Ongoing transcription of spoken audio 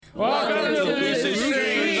Welcome to Lucid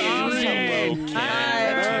Streams. How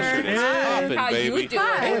you doing?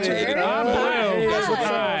 I'm Blue.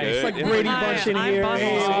 It's like Brady Bunch in here.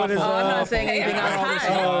 Hey, what is I'm up? not saying anything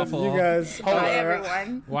else. You guys. Hi,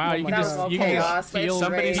 everyone. Wow, you can That just was you can chaos, just but feel it's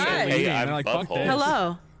somebody great. said, Hey, and I'm they're like, fuck Butthole. this.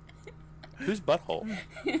 Hello. Who's butthole?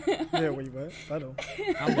 Yeah, where you at? I don't.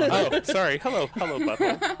 Oh, sorry. Hello,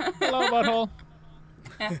 butthole. Hello, butthole.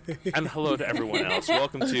 And hello to everyone else.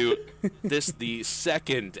 Welcome to the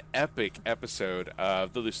second epic episode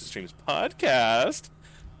of the Lucid Streams podcast.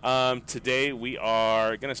 Today we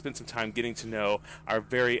are going to spend some time getting to know our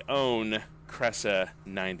very own Kresa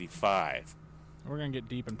 95. We're gonna get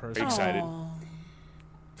deep in Are person. you excited?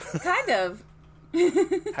 Kind of.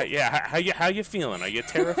 How you feeling? Are you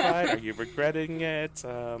terrified? Are you regretting it?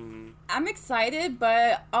 I'm excited,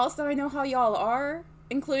 but also I know how y'all are,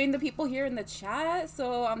 including the people here in the chat.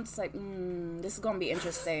 So I'm just like, this is going to be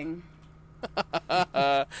interesting.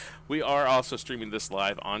 We are also streaming this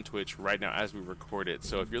live on Twitch right now as we record it.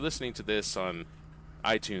 So if you're listening to this on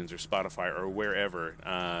iTunes or Spotify or wherever,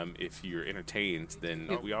 if you're entertained,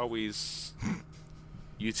 then we always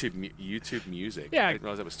YouTube Music. Yeah. I didn't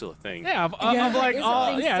realize that was still a thing. Yeah, I'm like, It's oh, a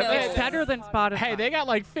thing yeah. still. They, Better than Spotify. hey, they got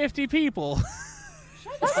like 50 people.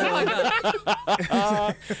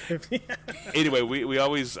 Anyway, we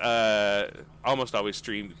always almost always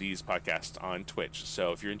stream these podcasts on Twitch.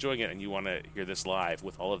 So if you're enjoying it and you want to hear this live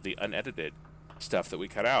with all of the unedited stuff that we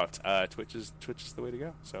cut out, Twitch is the way to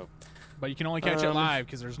go. So But you can only catch it live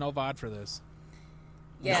because there's no VOD for this.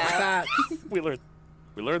 Yeah. we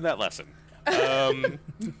learned that lesson. And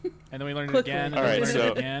then we learned it Quickly. again, and All then we right, learned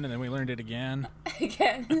so- it again, and then we learned it again.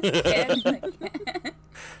 Again.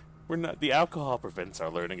 We're not. The alcohol prevents our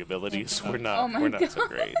learning abilities. We're not. Oh my we're not so God.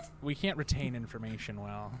 great. We can't retain information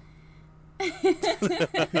well.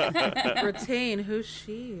 Retain. Who's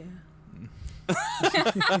she?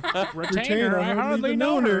 Retain her. I hardly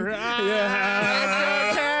know her.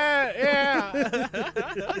 Yeah.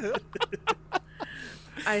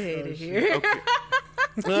 I hate it here. Okay.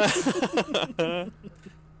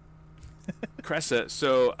 Kresa,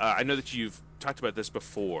 so I know that you've talked about this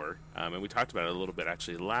before, and we talked about it a little bit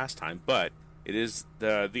actually last time, but it is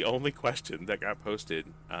the only question that got posted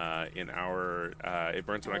in our It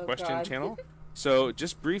Burns When I Question God. channel. So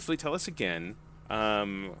just briefly tell us again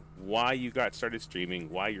why you got started streaming,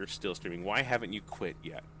 why you're still streaming, why haven't you quit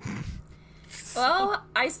yet? Well,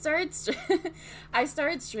 I started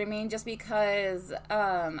streaming just because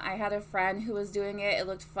I had a friend who was doing it. It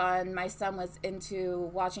looked fun. My son was into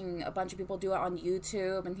watching a bunch of people do it on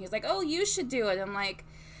YouTube, and he was like, "Oh, you should do it." I'm like,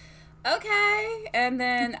 "Okay." And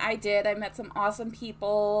then I did. I met some awesome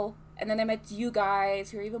people, and then I met you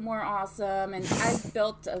guys who are even more awesome, and I've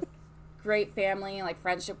built a great family and like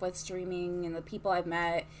friendship with streaming and the people I've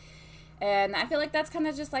met. And I feel like that's kind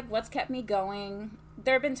of just like what's kept me going.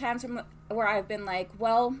 There have been times where I've been like,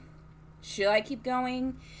 well, should I keep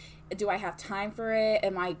going? Do I have time for it?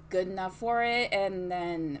 Am I good enough for it? And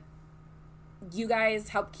then you guys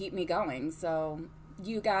help keep me going. So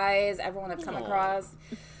you guys, everyone I've come across,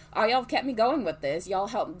 all y'all have kept me going with this. Y'all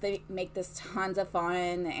help make this tons of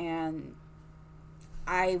fun, and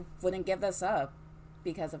I wouldn't give this up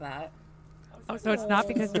because of that. Oh, so it's not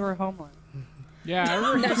because you were homeless. Yeah, I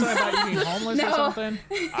remember hearing something about you being homeless or No. something.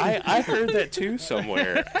 I heard that too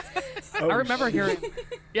somewhere. I remember hearing.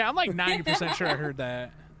 Yeah, I'm like 90% sure I heard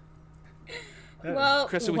that. Well,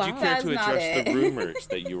 Krista, would you care that's to not address the it. rumors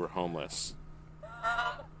that you were homeless?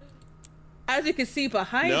 As you can see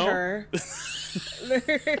behind No? her, It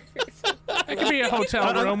could be a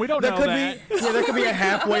hotel room. We don't know could that. be. Yeah, that could be a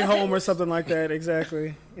halfway home or something like that.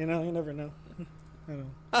 Exactly. You know, you never know. I know.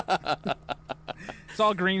 It's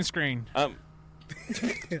all green screen.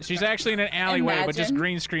 She's actually in an alleyway, but just Imagine.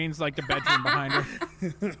 green screens like the bedroom behind her.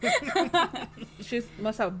 she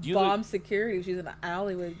must have You bomb security. She's in an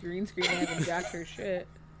alley with green screen and hasn't jacked her shit.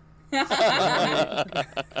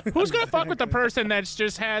 Who's gonna fuck with the person that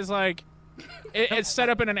just has like it's set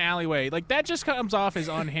up in an alleyway? Like that just comes off as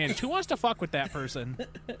unhinged. Who wants to fuck with that person?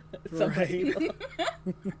 Right.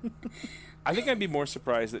 I think I'd be more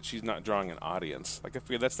surprised that she's not drawing an audience. Like I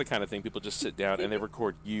feel that's the kind of thing people just sit down and they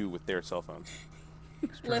record you with their cell phones.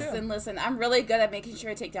 Listen. I'm really good at making sure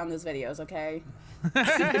I take down those videos, okay?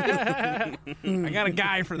 I got a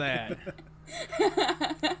guy for that.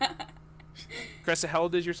 Kresa, how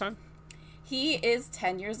old is your son? He is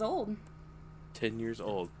 10 years old. 10 years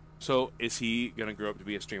old. So is he going to grow up to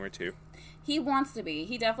be a streamer too? He wants to be.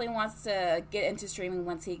 He definitely wants to get into streaming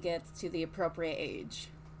once he gets to the appropriate age.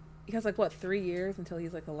 He has like what 3 years until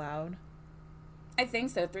he's like allowed. I think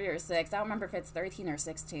so, 3 or 6. I don't remember if it's 13 or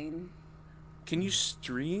 16. Can you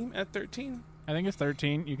stream at 13? I think it's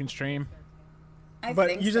 13. You can stream. I But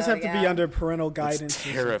think you just so, have to be under parental guidance. It's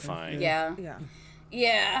or something. terrifying. Yeah.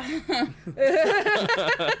 Yeah.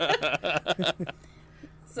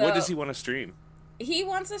 So, What does he want to stream? He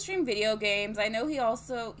wants to stream video games. I know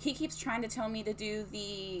he keeps trying to tell me to do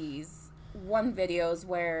these videos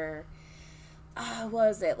where, what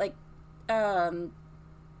is it? Like,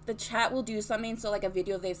 the chat will do something, so like a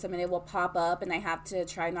video they've submitted will pop up, and I have to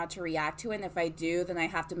try not to react to it, and if I do, then I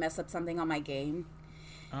have to mess up something on my game.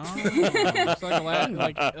 Oh, it's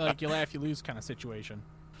like you laugh, you lose kind of situation.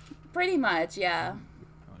 Pretty much, yeah.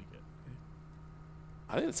 I like it.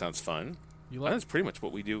 I think it sounds fun. You That's pretty much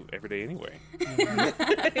what we do every day anyway.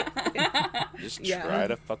 Just try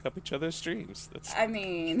to fuck up each other's streams. I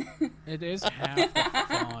mean, It is half the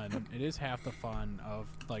fun. It is half the fun of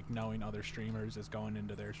like knowing other streamers is going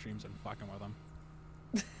into their streams and fucking with them.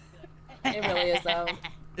 it really is though.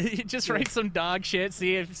 You just write some dog shit,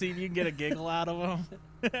 see if you can get a giggle out of them.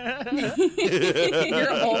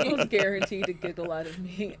 You're almost guaranteed to giggle out of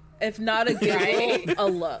me. If not a giggle, a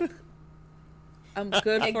look. I'm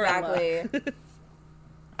good for a look.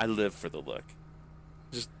 I live for the look.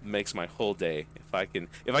 Just makes my whole day if I can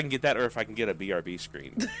get that, or if I can get a BRB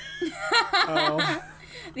screen. Oh.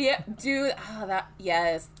 Yeah, dude.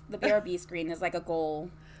 Yes, the BRB screen is like a goal.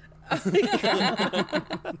 I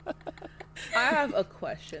have a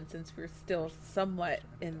question since we're still somewhat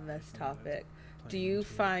in this topic. Do you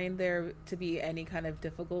find there to be any kind of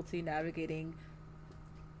difficulty navigating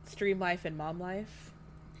stream life and mom life?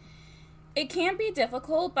 It can be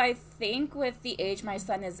difficult, but I think with the age my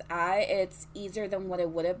son is at, it's easier than what it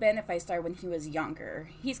would have been if I started when he was younger.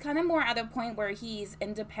 He's kind of more at a point where he's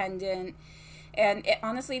independent, and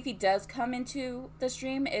honestly, if he does come into the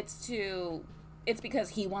stream, it's because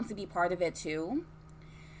he wants to be part of it too.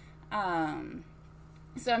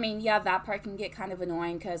 So I mean, yeah, that part can get kind of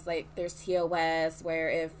annoying because like there's TOS where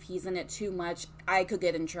if he's in it too much, I could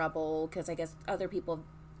get in trouble because I guess other people have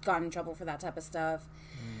gotten in trouble for that type of stuff.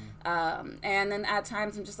 And then at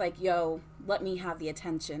times I'm just like, yo, let me have the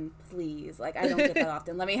attention, please. Like, I don't get that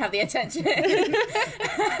often. Let me have the attention.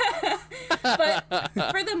 But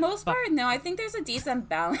for the most part, no, I think there's a decent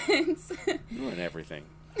balance. You and everything.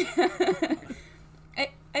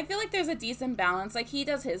 I feel like there's a decent balance. Like, he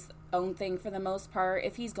does his own thing for the most part.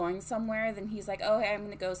 If he's going somewhere, then he's like, oh, hey, I'm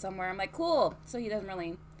going to go somewhere. I'm like, cool. So he doesn't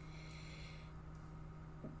really...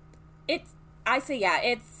 It's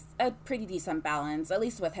a pretty decent balance, at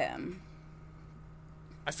least with him.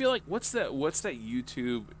 I feel like what's that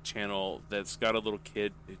YouTube channel that's got a little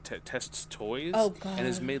kid who tests toys? Oh, God. And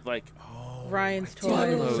has made like Ryan's I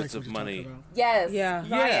know toys. loads of money. Yes. Yeah.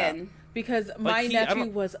 Ryan. Because my nephew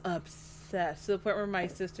don't- was obsessed to the point where my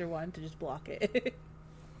sister wanted to just block it.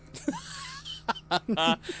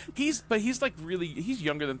 He's like he's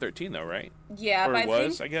younger than 13 though, right? Yeah, Or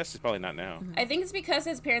but I guess he's probably not now. I think it's because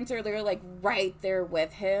his parents are literally like right there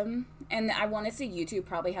with him, and I want to say YouTube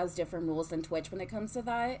probably has different rules than Twitch when it comes to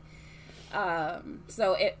that.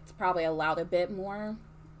 So it's probably allowed a bit more.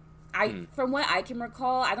 From what I can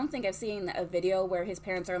recall, I don't think I've seen a video where his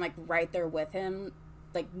parents are like right there with him,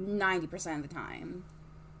 like 90% of the time.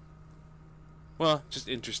 Well, just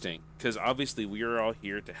interesting because obviously we are all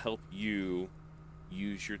here to help you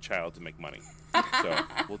use your child to make money. So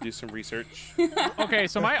we'll do some research. Okay,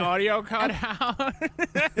 so my audio cut out. And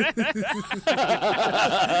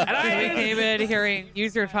We came in hearing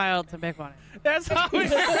use your child to make money. That's how we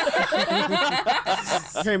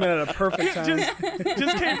Came in at a perfect time.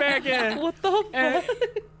 just came back in. What the And fuck?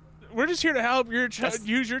 we're just here to help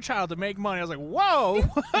use your child to make money. I was like, whoa.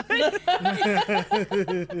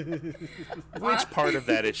 Which part of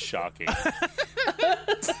that is shocking?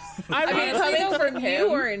 I mean, mean, honestly, Coming though, from with you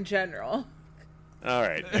him- or in general? All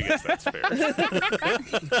right, I guess that's fair.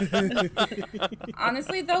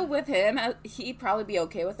 Honestly, though, with him, he'd probably be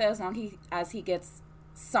okay with it as long as he gets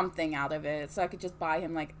something out of it. So I could just buy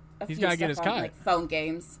him like He's few gotta get stuff his on cut. like phone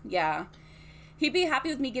games. Yeah, he'd be happy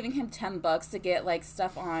with me giving him $10 to get like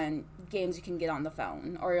stuff on games you can get on the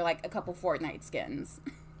phone, or like a couple Fortnite skins.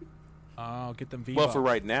 oh, get them V. Well, for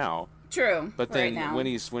right now. True, But right then now. when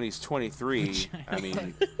he's 23, I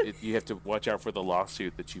mean, you have to watch out for the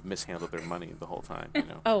lawsuit that you've mishandled their money the whole time. You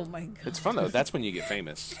know, Oh my god. it's fun though. That's when you get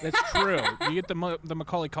famous. That's true. You get the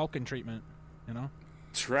Macaulay Culkin treatment, you know?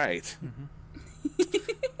 That's right.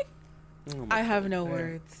 Oh my I have no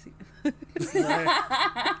words.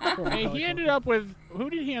 Hey, he ended up with... Who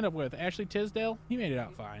did he end up with? Ashley Tisdale? He made it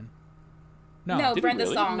out fine. No. no, did he Brenda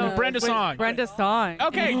really? Song. No, Brenda Song. Brenda Song.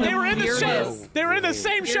 Okay, they were in the show. Weirdest- They were in the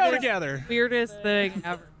same show Weirdest- together. Weirdest thing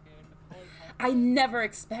ever. I never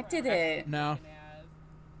expected it. No.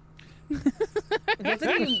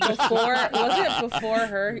 Wasn't he before? Wasn't it before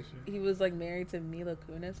her? He was like married to Mila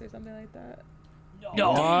Kunis or something like that.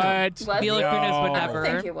 No. What? Was Mila it? Kunis would I don't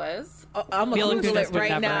think never. it was. I'm gonna Mila Google Kunis it would right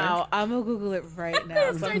never. now. I'm gonna Google it right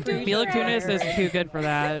now. So I'm pretty Mila sure. Kunis is too good for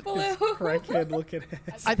that. Crackhead looking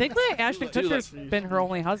ass. I think that Ashton Dude, like- Kutcher's been her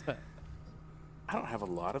only husband. I don't have a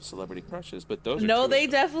lot of celebrity crushes, but those are No, two they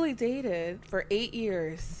of them. definitely dated for 8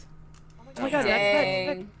 years. Oh my god,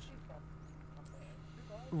 Dang.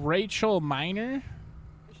 Rachel Miner.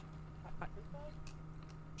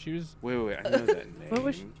 She was. Wait, I know that name. what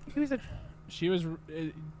was she? She was a. She was.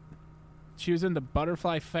 She was in the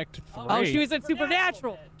Butterfly Effect 3. Oh, she was in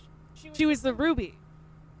Supernatural. She was the Ruby.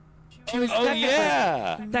 She was Oh, second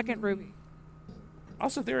yeah. Ruby. Second Ruby.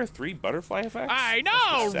 Also, there are 3 butterfly effects. I That's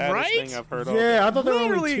know, the saddest right? thing I've heard all Yeah, day. I thought there were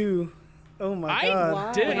Literally- only 2. Oh my I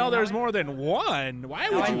god. didn't know Wait, there was more than one. Why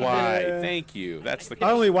would you? Why? Yeah. Thank you. That's the. I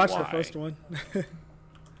only watched the why. first one.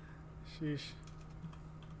 Sheesh.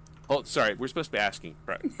 Oh, sorry. We're supposed to be asking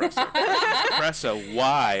Kresa. Kresa,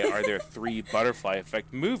 why are there 3 butterfly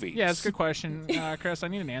effect movies? Yeah, that's a good question, Chris. I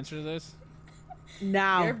need an answer to this.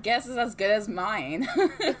 Now, Your guess is as good as mine.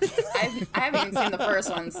 I haven't even seen the first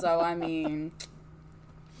one, so I mean,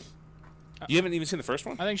 You haven't even seen the first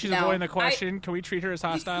one? I think she's No, avoiding the question. Can we treat her as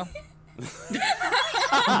hostile?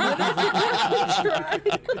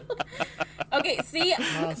 okay. See,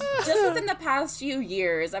 just within the past few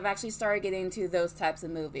years, I've actually started getting into those types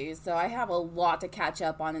of movies, so I have a lot to catch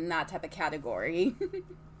up on in that type of category.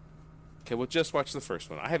 Okay, well, just watch the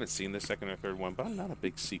first one. I haven't seen the second or third one, but I'm not a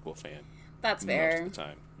big sequel fan. That's Most fair. of the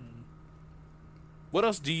time. What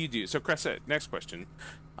else do you do? So, Kresa, next question.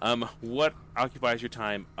 What occupies your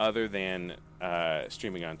time other than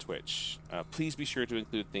streaming on Twitch? Please be sure to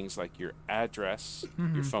include things like your address,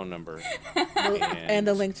 your phone number, and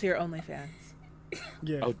the link to your OnlyFans.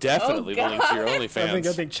 Yeah. Oh, definitely the link to your OnlyFans.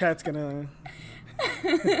 I think chat's gonna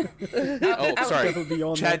Oh, sorry. definitely be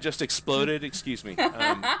on Chad that. just exploded. Excuse me.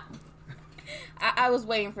 I was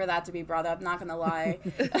waiting for that to be brought up. Not gonna lie.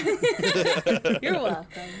 You're welcome.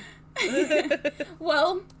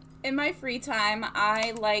 Well, in my free time,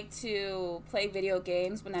 I like to play video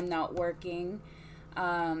games when I'm not working.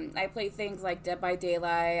 I play things like Dead by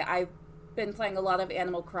Daylight. I've been playing a lot of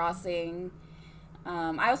Animal Crossing.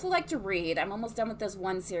 I also like to read. I'm almost done with this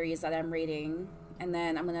one series that I'm reading, and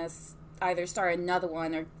then I'm gonna either start another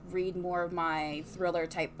one or read more of my thriller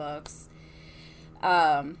type books.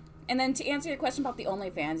 And then to answer your question about the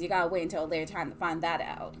OnlyFans, you gotta wait until a later time to find that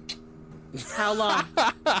out. How long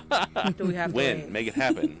do we have to When? wait? Make it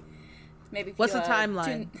happen. Maybe if What's you, the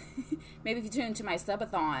timeline? Maybe if you tune into my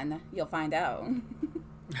subathon, you'll find out.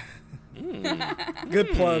 Good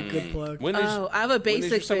plug. Good plug. When is, Oh, I have a when is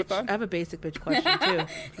your basic bitch. subathon? I have a basic bitch question too.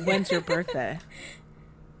 When's your birthday?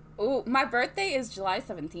 Ooh, my birthday is July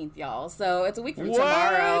 17th, y'all. So it's a week from What?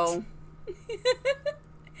 tomorrow.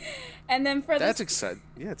 And then for That's this, exciting.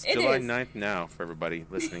 Yeah, it's It July is. 9th now for everybody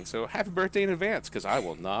listening. So happy birthday in advance, because I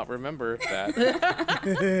will not remember that.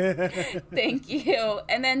 thank you.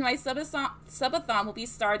 And then my subathon will be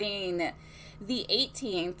starting the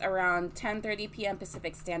 18th around 10:30 p.m.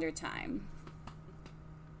 Pacific Standard Time.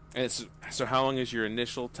 And so how long is your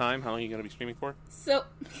initial time? How long are you going to be streaming for? So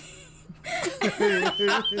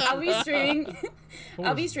I'll be streaming. What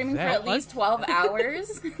I'll be was streaming for that? at least 12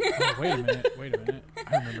 hours. Oh, wait a minute.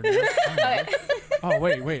 I remember now. Okay. Oh,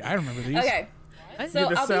 wait. I remember these. Okay. So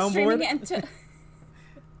Get the I'll be streaming soundboard?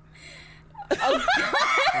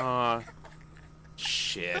 it until.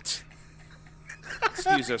 Shit.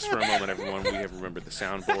 Excuse us for a moment, everyone. We have remembered the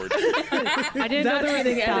soundboard. I didn't know That's there was a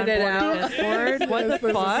getting edited soundboard out. in Discord. What the Yes,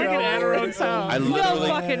 there's a fuck? We can add our own soundboard. sound. I No literally,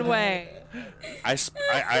 fucking way.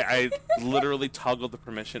 I literally toggled the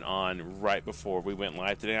permission on right before we went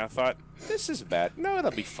live today. I thought, this is bad. No,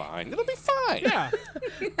 it'll be fine. It'll be fine. Yeah.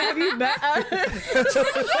 Have you met us?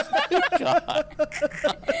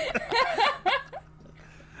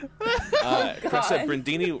 Kresa,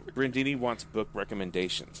 Brindini wants book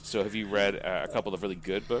recommendations. So have you read a couple of really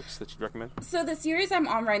good books that you'd recommend? So the series I'm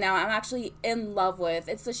on right now, I'm actually in love with.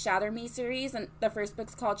 It's the Shatter Me series, and the first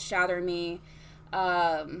book's called Shatter Me.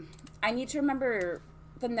 I need to remember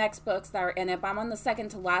the next books that are in it, but I'm on the second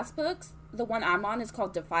to last books. The one I'm on is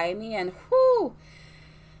called Defy Me, and whoo,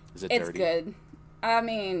 Is it it's dirty? good. I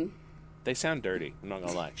mean, They sound dirty. I'm not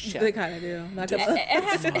gonna lie. Shit. They kind of do. Not gonna it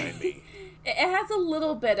has Define me. it has a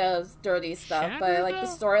little bit of dirty stuff, but like the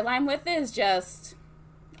storyline with it is just,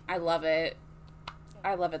 I love it.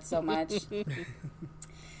 I love it so much.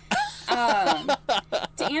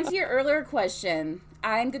 To answer your earlier question,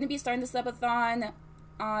 I'm going to be starting the subathon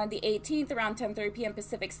on the 18th around 10:30 p.m.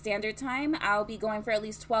 Pacific Standard Time. I'll be going for at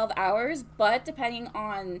least 12 hours, but depending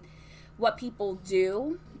on what people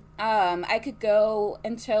do. I could go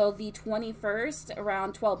until the 21st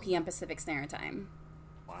around 12 p.m. Pacific Standard Time.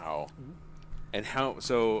 Wow. And how?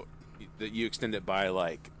 So that you extend it by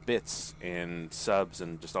like bits and subs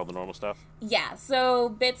and just all the normal stuff? Yeah, so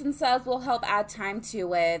bits and subs will help add time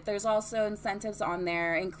to it. There's also incentives on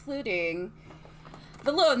there, including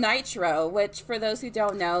the little nitro, which for those who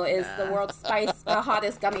don't know is the world's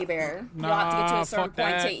hottest gummy bear. You have to get to a certain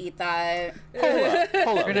point to eat that.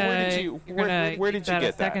 Hold up. Where did you get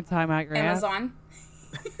that? Second time out your ass? Amazon.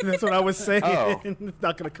 That's what I was saying. Oh. It's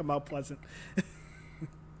not going to come out pleasant.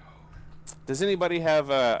 Does anybody have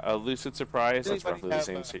a lucid surprise that's roughly the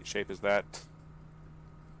same shape as that?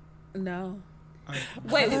 No.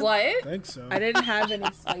 Wait, what? I think so. I didn't have any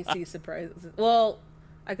spicy surprises. Well,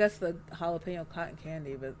 I guess the jalapeno cotton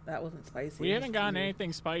candy, but that wasn't spicy. We haven't gotten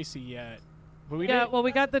anything spicy yet. But we Yeah, did. well,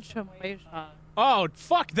 we got the chamoy shot. Oh,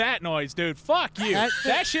 fuck that noise, dude. Fuck you.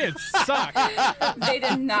 That shit sucks. They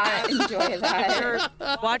did not enjoy If that. you're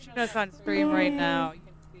watching us on stream right now, you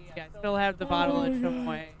can see I still have the bottle of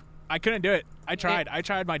chamoy. I couldn't do it. I tried. I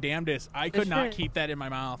tried my damnedest. I could not shit. keep that in my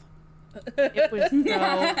mouth. It was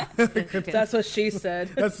so That's what she said.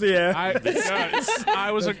 That's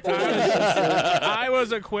I was a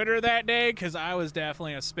quitter that day because I was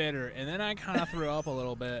definitely a spitter, and then I kind of threw up a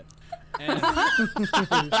little bit, and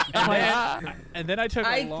then I took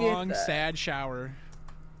I a get long, that. sad shower.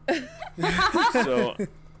 So,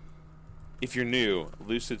 if you're new,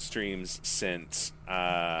 Lucid Streams sent,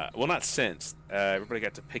 well, not sent, everybody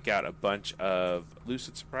got to pick out a bunch of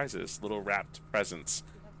Lucid surprises, little wrapped presents,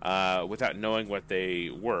 without knowing what they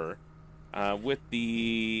were, with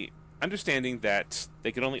the understanding that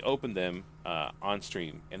they could only open them on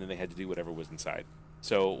stream, and then they had to do whatever was inside.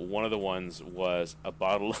 So one of the ones was a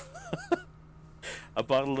bottle, a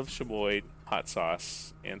bottle of chamoy hot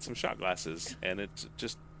sauce and some shot glasses, and it's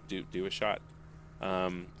just do a shot.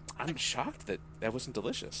 I'm shocked that wasn't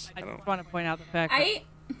delicious. I just want to point out the fact that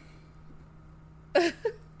I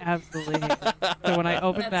absolutely hate it. So when I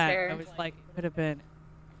opened That's that, fair. I was like, it could have been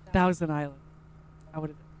Thousand Island. I would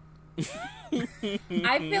have.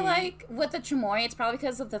 I feel like with the chamoy, it's probably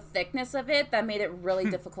because of the thickness of it that made it really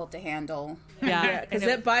difficult to handle. Yeah, Because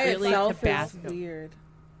and it by really itself Tabasco. is weird.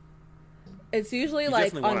 It's usually You like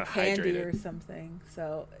definitely on wanna candy hydrate or it. something.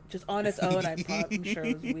 So just on its own, I'm sure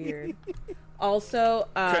it was weird. Also,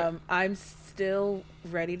 I'm still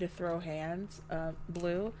ready to throw hands,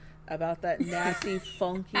 Blue, about that nasty,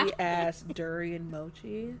 funky ass durian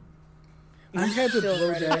mochi. We had to Still throw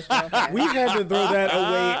ready to that. throw hands. We had to throw that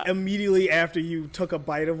away immediately after you took a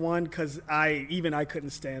bite of one because I couldn't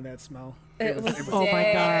stand that smell. It was Oh my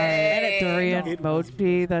god. Dang. Durian It was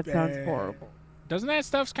mochi, that sounds bad. horrible. Doesn't that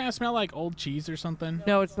stuff kind of smell like old cheese or something?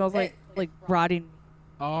 No, it smells like rotting.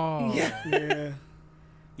 Oh. Yeah.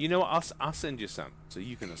 You know, I'll send you some so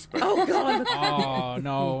you can aspire. Oh god. Oh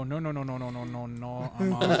no. I'm all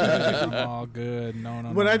good. I'm all good. No.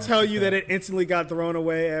 When I tell you okay. that it instantly got thrown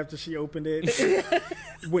away after she opened it,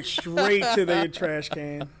 went straight to the trash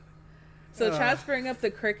can. So Chad's bringing up the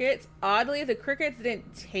crickets. Oddly, the crickets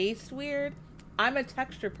didn't taste weird. I'm a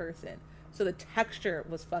texture person, so the texture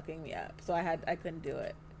was fucking me up. So I couldn't do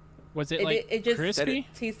it. Was it It- like it just- crispy?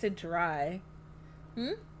 Tasted dry.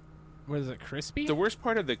 Was it crispy? The worst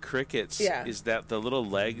part of the crickets Yeah. is that the little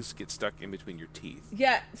legs get stuck in between your teeth.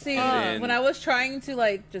 Yeah. See, And- when I was trying to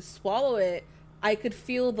like just swallow it, I could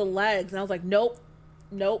feel the legs, and I was like, nope.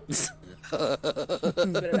 Spit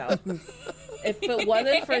it out. If it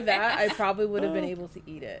wasn't for that, I probably would have been able to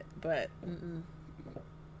eat it. But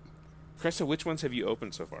Kresa, which ones have you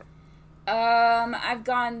opened so far? I've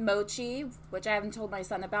gone mochi, which I haven't told my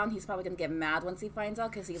son about, and he's probably gonna get mad once he finds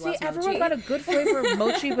out because he see, loves everyone mochi. got a good flavor of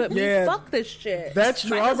mochi, but Yeah. me, fuck this shit. That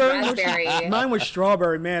Mine was strawberry. raspberry. Mine was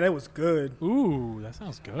strawberry. Man, that was good. Ooh, that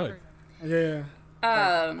sounds good. Yeah.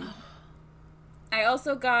 I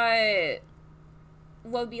also got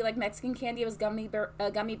what would be like Mexican candy. It was gummy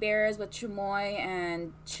bears with chamoy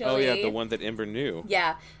and chili. Oh yeah, the one that Ember knew.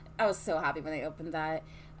 Yeah, I was so happy when they opened that.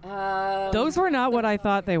 Those were not what I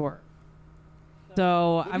thought they were.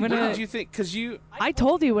 So I'm What gonna. did you think? Because I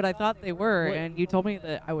told you what I thought they were, and you told me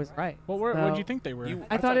that I was right. What So did you think they were?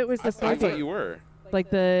 I thought it was the I sorbet. thought you were. Like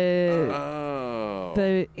the Oh.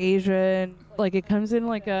 Asian, like it comes in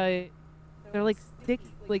like a. They're like sticky,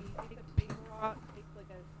 like.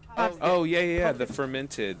 Oh yeah. The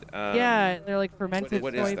fermented. Yeah, they're like fermented.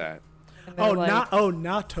 What is soy- that? and they're Oh, like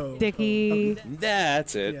natto. sticky.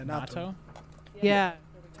 That's it. Yeah, natto. Natto? Yeah,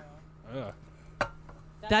 Ugh.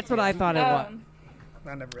 that's what I thought it was.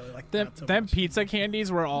 I never really liked Them, that so them much. pizza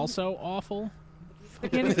candies were also awful. The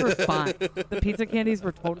candies were fine. The pizza candies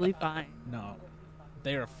were totally fine. No.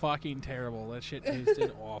 They are fucking terrible. That shit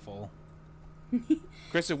tasted awful.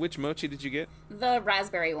 Kresa, which mochi did you get? The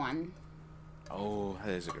raspberry one. Oh,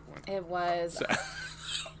 that is a good one. It was.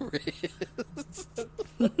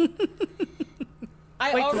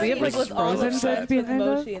 I Wait, do we already have, like, was all frozen obsessed food with behind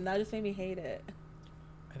us? mochi, and that just made me hate it.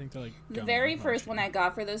 I think they're like The gum very mochi. first one I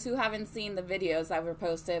got, for those who haven't seen the videos that were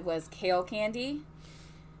posted, was kale candy.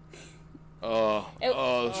 Oh,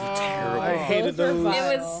 those were terrible. I hated Those those. are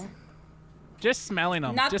It vile. was Just smelling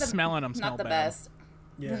them. not Just the, smelling them. not the bad. best.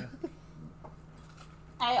 Yeah.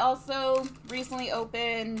 I also recently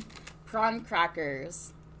opened prawn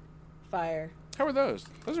crackers. Fire. How are those?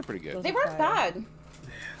 Those are pretty good. They weren't bad.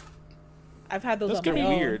 I've had those Those on could my be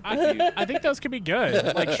own. weird. I think those could be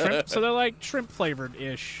good. Like shrimp. So they're like shrimp flavored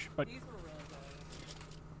ish, but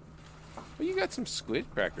Well, you got some squid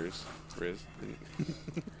crackers, Riz.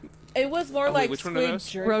 It was more Oh, wait, like which one are squid those?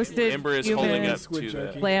 jerky. Roasted Amber is human holding up Squid to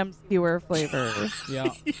jerky. the lamb skewer flavor. yeah.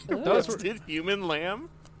 Those roasted human lamb.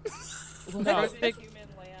 No. Roasted human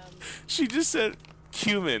lamb. She just said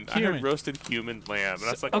cumin. I heard Cumin. roasted human lamb, and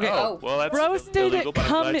I was like, Okay. oh, well, that's Roasted illegal, but I'm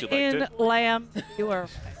come glad you liked in it. lamb skewer.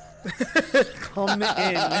 Come in.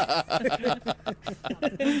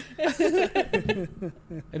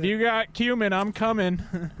 If you got cumin, I'm coming.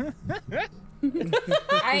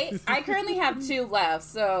 I currently have 2 left,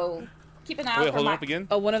 so keep an eye out Wait, for hold my them up again.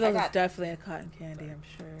 Oh, one of I those is got- definitely a cotton candy, I'm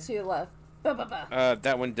sure. 2 left. Ba-ba-ba.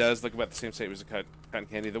 That one does look about the same shape as a cotton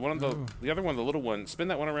candy. The one on the other one, the little one. Spin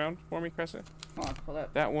that one around for me, Kresa. Hold on, hold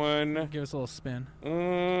up. That one. Give us a little spin.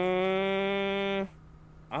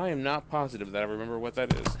 I am not positive that I remember what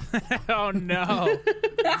that is. Oh no.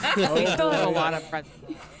 We still have a lot of presents.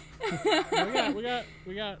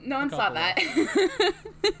 we got. No a one saw couple. that.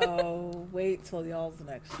 Oh, wait till y'all's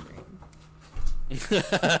next stream.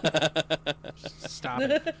 Stop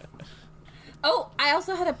it. Oh, I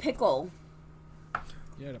also had a pickle.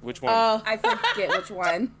 Yeah, Which one? I forget which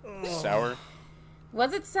one. Sour.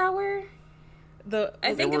 Was it sour? I There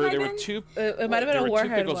think it were might there have were been. two. It might have been There a were two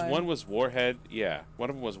warhead pickles. one. One was warhead. Yeah,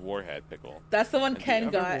 one of them was warhead pickle. That's the one And Ken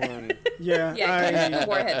the got. other one- Yeah. Yeah,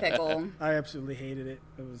 warhead pickle. I absolutely hated it.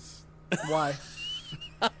 It was why.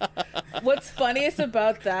 What's funniest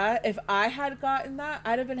about that, if I had gotten that,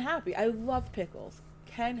 I'd have been happy. I love pickles.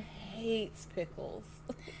 Ken hates pickles.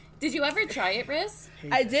 Did you ever try it, Riz?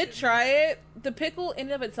 I did try it. The pickle in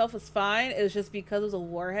and of itself was fine. It was just because it was a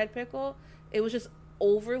warhead pickle, it was just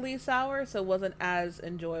overly sour, so it wasn't as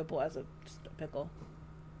enjoyable as just a pickle.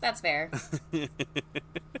 That's fair.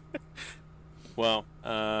 Well,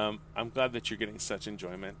 I'm glad that you're getting such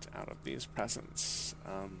enjoyment out of these presents.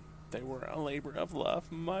 They were a labor of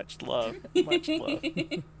love. Much love. Much love.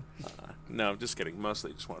 No, I'm just kidding.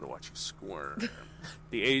 Mostly just wanted to watch you squirm.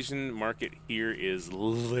 The Asian market here is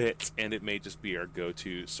lit, and it may just be our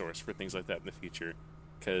go-to source for things like that in the future,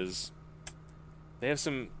 because they have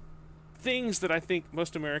some things that I think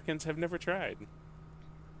most Americans have never tried.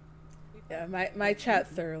 Yeah, my chat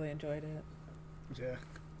thoroughly enjoyed it. Yeah.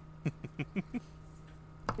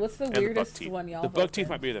 What's the And the buck weirdest teeth. one y'all The buck teeth opened?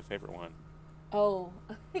 might be the favorite one. Oh.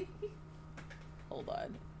 Hold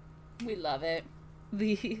on. We love it.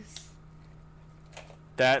 These.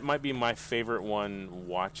 That might be my favorite one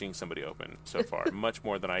watching somebody open so far. Much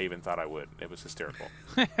more than I even thought I would. It was hysterical.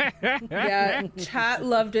 Yeah, chat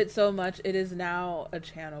loved it so much, it is now a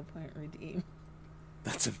channel point redeem.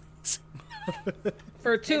 That's amazing.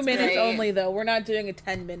 For 2 It's minutes great. only, though. We're not doing a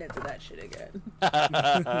 10 minutes of that shit again.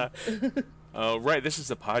 Oh, right. This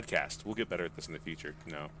is a podcast. We'll get better at this in the future.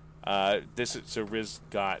 No. So Riz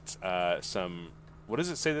got some. What does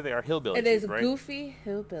it say that they are? Hillbilly It is teeth, right? goofy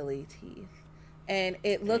hillbilly teeth. And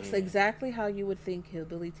it looks exactly how you would think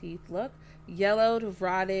hillbilly teeth look. Yellowed,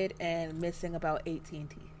 rotted, and missing about 18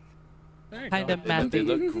 teeth. There you Kind go. of They messy.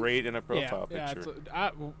 look great in a Yeah, profile yeah. picture.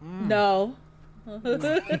 No.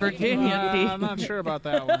 Virginia teeth. I'm not sure about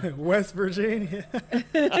that one. West Virginia.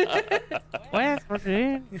 West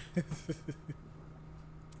Virginia.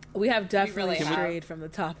 We have definitely really have. strayed from the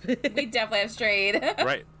topic. We definitely have strayed.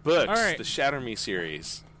 Right. Books. All right. The Shatter Me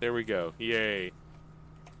series. There we go. Yay.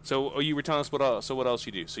 So you were telling us what else? So what else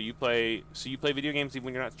you do? So you play video games even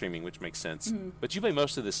when you're not streaming, which makes sense. But you play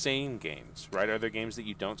most of the same games, right? Are there games that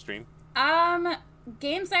you don't stream?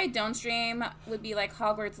 Games I don't stream would be like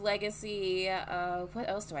Hogwarts Legacy. What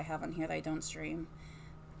else do I have on here that I don't stream?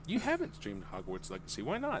 You haven't streamed Hogwarts Legacy.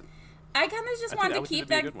 Why not? I kind of just I wanted think to that keep would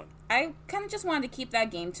be a that. good one. I kind of just wanted to keep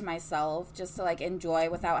that game to myself, just to like enjoy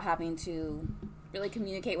without having to really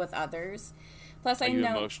communicate with others. Plus, Are I you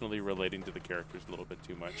know emotionally relating to the characters a little bit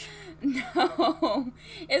too much? no,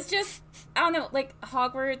 it's just I don't know, like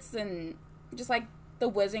Hogwarts and just like the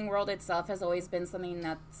Wizarding World itself has always been something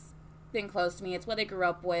that's been close to me. It's what I grew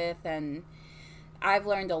up with, and I've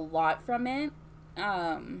learned a lot from it.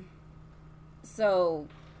 So,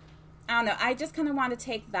 I don't know. I just kind of want to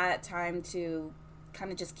take that time to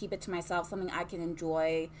kind of just keep it to myself, something I can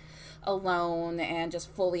enjoy alone and just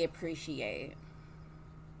fully appreciate.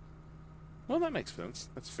 Well, that makes sense.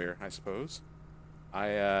 That's fair, I suppose.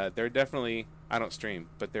 There are definitely, I don't stream,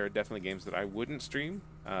 but there are definitely games that I wouldn't stream.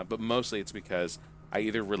 But mostly it's because I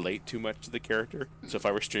either relate too much to the character. So if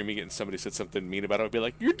I were streaming it and somebody said something mean about it, I'd be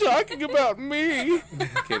like, "You're talking about me." I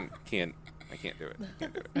can't do it. I can't do it.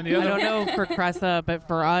 And I don't know for Kresa, but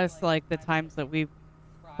for us, like the times that we've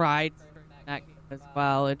tried streaming that game as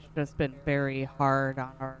well, it's just been very hard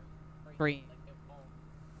on our stream.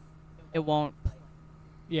 It won't.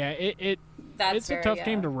 Yeah, That's it's a tough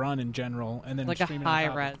game to run in general, and then Like a streaming high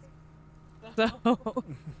on top res. So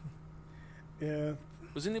Yeah.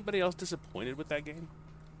 Was anybody else disappointed with that game?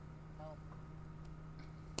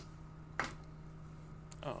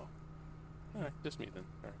 Oh. All right, just me then.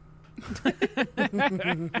 All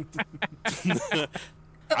right.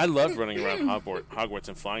 I loved running around Hogwarts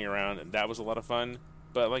and flying around, and that was a lot of fun.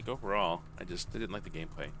 But like overall, I didn't like the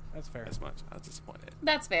gameplay That's fair. as much. I was disappointed.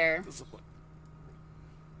 That's fair.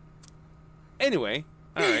 Anyway,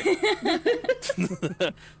 all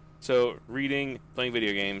right. So, reading, playing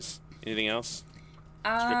video games, anything else?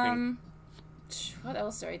 Scripting? What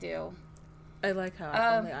else do I do? I like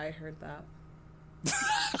how only I heard that.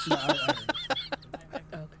 No, I heard.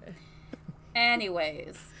 Okay.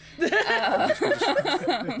 Anyways. We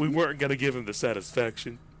weren't gonna give him the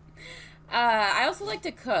satisfaction. I also like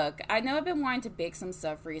to cook. I know I've been wanting to bake some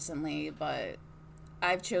stuff recently, but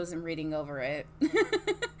I've chosen reading over it.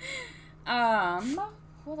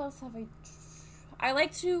 What else have I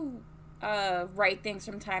like to write things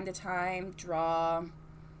from time to time, draw,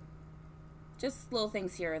 just little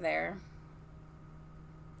things here or there.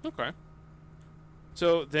 Okay.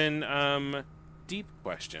 So then, deep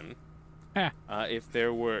question. If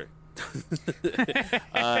there were...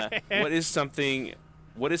 what is something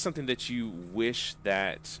that you wish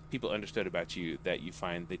that people understood about you that you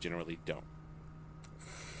find they generally don't?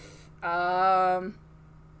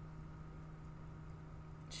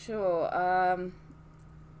 Sure.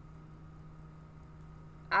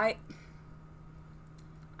 I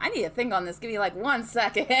need to think on this. Give me like 1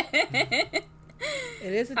 second. It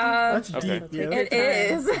is a deep That's Okay. deep. Yeah, It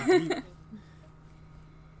that's is. deep.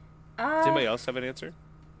 Does anybody else have an answer?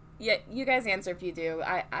 Yeah, you guys answer if you do.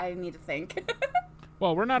 I need to think.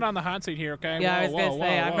 Well, we're not on the hot seat here, okay? yeah, I was gonna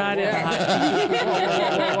say I'm not in.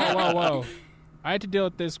 Whoa. I have to deal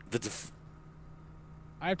with this.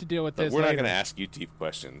 I have to deal with this. We're not later. going to ask you deep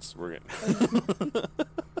questions. We're going.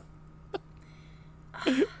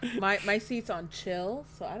 My seat's on chill,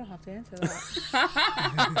 so I don't have to answer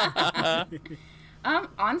that.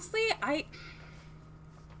 Honestly, I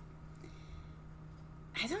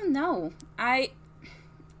don't know. I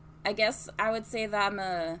guess I would say that I'm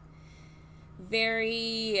a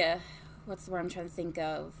very what's the word I'm trying to think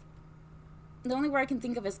of? The only word I can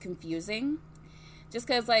think of is confusing. Just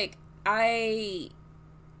because, like, I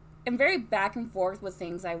am very back and forth with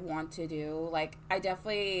things I want to do. Like, I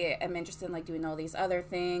definitely am interested in, like, doing all these other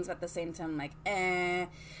things. But at the same time, I'm like, But I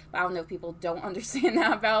don't know if people don't understand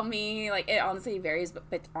that about me. Like, it honestly varies but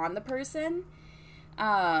on the person.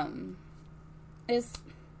 I'm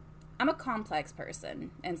a complex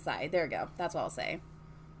person inside. There we go. That's what I'll say.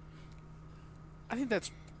 I think that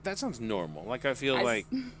sounds normal. Like, I feel like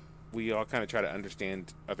we all kind of try to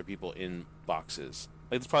understand other people in boxes.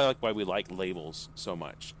 Like, it's probably like why we like labels so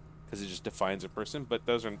much, because it just defines a person. But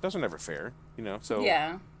those are never fair, you know. So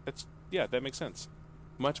Yeah. that makes sense.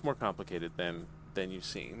 Much more complicated than you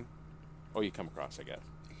seem, or you come across, I guess.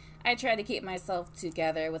 I try to keep myself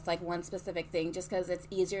together with, like, one specific thing, just because it's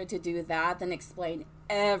easier to do that than explain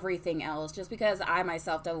everything else. Just because I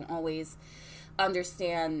myself don't always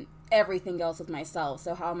understand everything else with myself.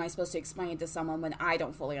 So how am I supposed to explain it to someone when I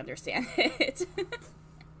don't fully understand it?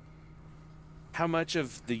 How much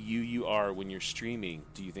of the you are when you're streaming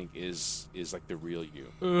do you think is like the real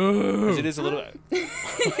you? 'Cause it is a little.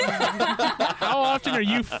 How often are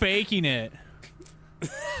you faking it?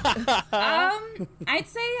 I'd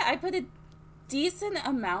say I put a decent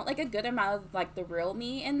amount, like a good amount of, like, the real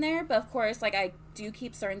me in there. But of course, like, I do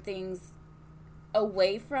keep certain things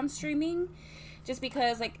away from streaming, just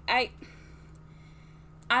because, like,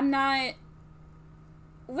 I'm not,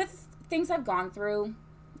 with things I've gone through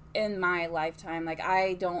in my lifetime, like,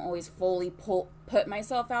 I don't always fully put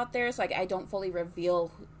myself out there, so, like, I don't fully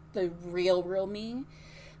reveal the real me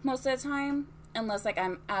most of the time, unless, like,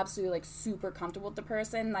 I'm absolutely, like, super comfortable with the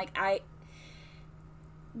person. Like,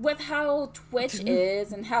 with how Twitch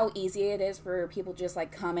is and how easy it is for people just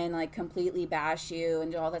like come in like completely bash you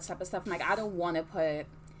and do all that type of stuff, I'm like, I don't want to put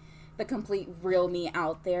the complete real me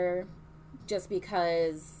out there just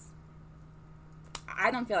because I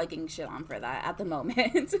don't feel like getting shit on for that at the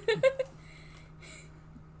moment.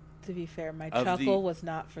 To be fair, my chuckle was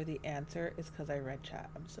not for the answer. It's because I read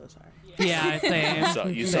chat. I'm so sorry. Yeah,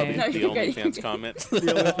 same. You saw Same. the OnlyFans comment. Oh,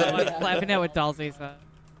 I was laughing at what Dalsey said.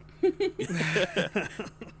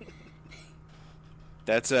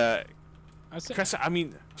 That's Kresa, I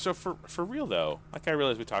mean, so for real though, like I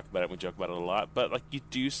realize we talk about it, we joke about it a lot, but like you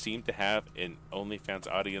do seem to have an OnlyFans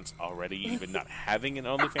audience already, even not having an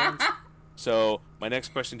OnlyFans. So my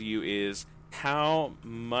next question to you is, how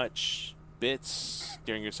much bits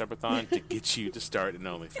during your subathon to get you to start an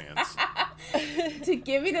OnlyFans? To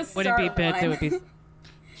give me the start Wouldn't be bits, one. it would be.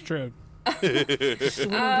 It's true. It wouldn't be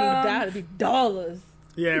that. It'd be dollars.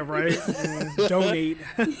 Yeah, right. Donate.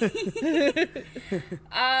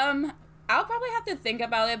 I'll probably have to think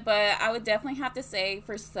about it, but I would definitely have to say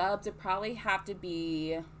for subs, it probably have to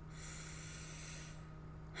be.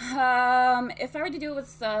 If I were to do it with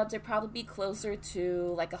subs, it'd probably be closer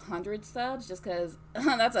to like 100 subs, just because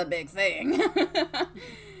that's a big thing.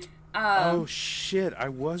 Oh shit! I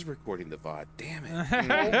was recording the VOD. Damn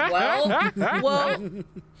it! Well,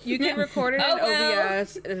 you can record it in Oh, well.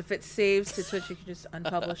 OBS, and if it saves to Twitch, you can just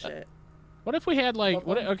unpublish it. What if we had like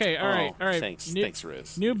okay, all right. Thanks,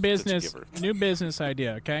 Riz. New Such a business, giver. new business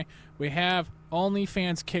idea. Okay, we have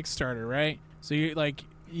OnlyFans Kickstarter, right? So you like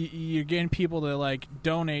you're getting people to like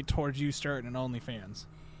donate towards you starting an OnlyFans,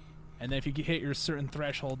 and then if you hit your certain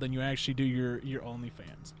threshold, then you actually do your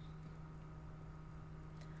OnlyFans.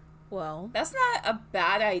 Well, That's not a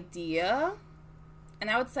bad idea. And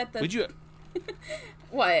I would set the. Would you?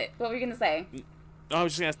 What? What were you gonna say? I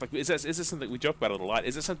was just gonna ask, like, is this something we joke about it a lot?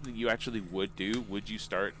 Is it something that you actually would do? Would you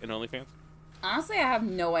start an OnlyFans? Honestly, I have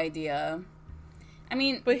no idea. I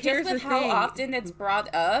mean, But just here's with the how thing. often it's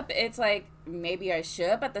brought up, it's like maybe I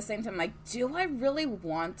should, but at the same time, like, do I really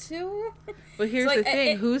want to? but here's like, the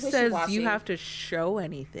thing: who says you wishy-washy. have to show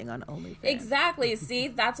anything on OnlyFans? Exactly. See,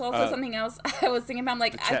 that's also something else I was thinking about. I'm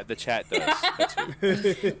like, The chat does. That's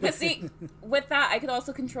who. but see, with that, I could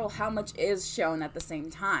also control how much is shown at the same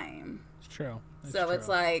time. It's true. So it's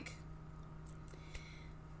like,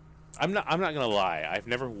 I'm not gonna lie. I've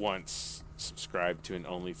never once subscribed to an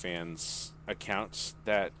OnlyFans account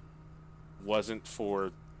that wasn't for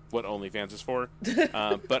what OnlyFans is for.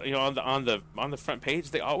 But you know, on the front page,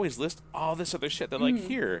 they always list all this other shit. They're like,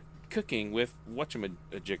 here, cooking with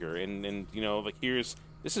whatchamajigger, and you know, like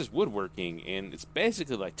this is woodworking, and it's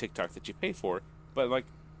basically like TikTok that you pay for. But like,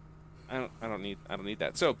 I don't need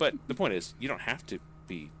that. So, but the point is, you don't have to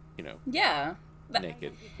be, you know, yeah.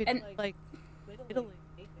 naked. And- like whittling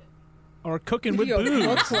naked. or cooking with Your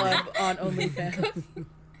book booze. club on OnlyFans.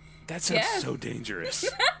 That sounds Yeah. so dangerous.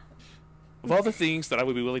 Of all the things that I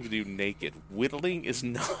would be willing to do naked, whittling is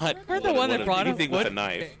not You're the one that brought up anything with a wood-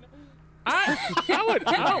 knife.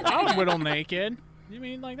 I would whittle naked. You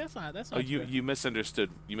mean like that's not Oh, you misunderstood.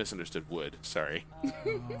 You misunderstood wood. Sorry.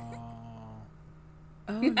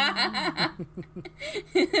 Oh no.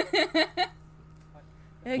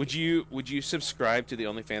 Would you subscribe to the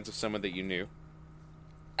OnlyFans of someone that you knew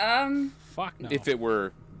Fuck no. if it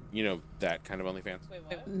were, you know, that kind of OnlyFans?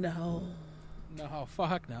 No. No,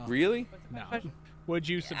 fuck no. Really? No. Would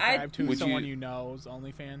you subscribe to Would someone you- you know's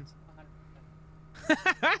OnlyFans?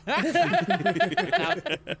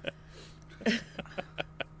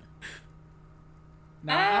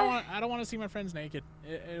 No, I don't want to see my friends naked.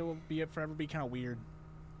 It will forever be kind of weird,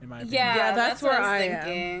 in my opinion. Yeah, Yeah, that's that's what where I was I am.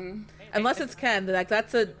 thinking. Unless it's Ken, like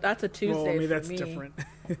that's a Tuesday Well, I mean, for that's me. different.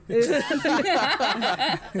 That's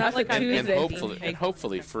like I'm and Tuesday.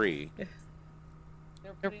 hopefully free.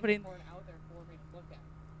 They're putting porn out there for me to look at,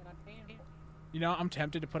 and I'm paying for it. You know, I'm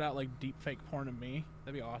tempted to put out like deep fake porn of me.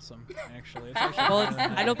 That'd be awesome. Actually, it's actually Well, really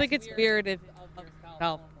nice. I don't think it's weird if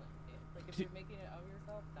yourself. Like if you're making it of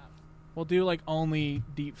yourself, that We'll do like only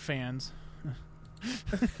deep fans.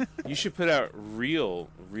 You should put out real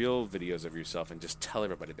videos of yourself and just tell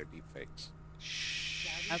everybody they're deep fakes.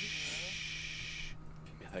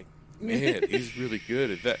 Be like, man, he's really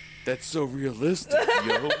good at that. That's so realistic,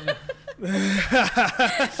 yo. I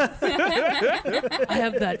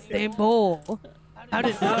have that same bowl. How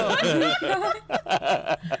did know?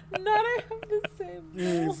 Not I have the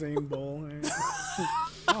same. Same bowl.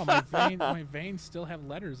 Oh, my veins still have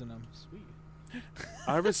letters in them. Sweet.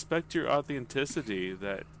 I respect your authenticity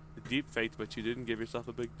that deep faked, but you didn't give yourself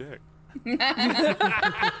a big dick.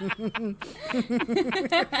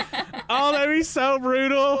 Oh, that'd be so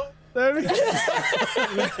brutal.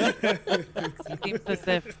 Seems as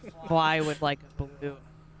if Fly would like blue.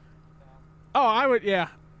 Oh, I would. Yeah.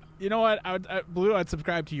 You know what? Blue. I'd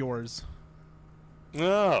subscribe to yours.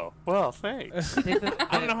 Oh, well, thanks. I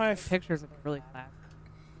don't know how I Pictures of really fast.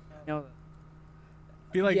 You know,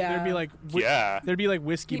 Be like Yeah. there'd be like Yeah. there'd be like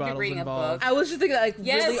whiskey Keep it bottles reading a involved. book. I was just thinking like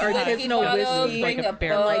Yes, really whiskey artisanal bottles, whiskey, bring like a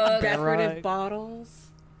bear- book. like decorative rug. bottles.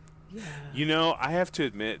 Yeah. You know, I have to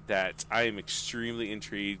admit that I am extremely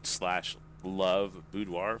intrigued / love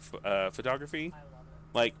boudoir photography.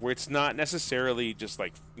 Like, where it's not necessarily just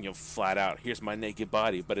like, you know, flat out, here's my naked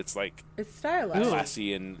body, but it's like It's stylized.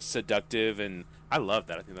 classy and seductive, and I love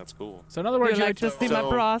that. I think that's cool. So in other words, you'd you like to see my So-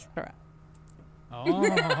 bra strap.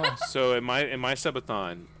 Oh. So in my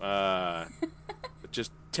subathon,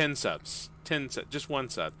 just 10 subs. Just one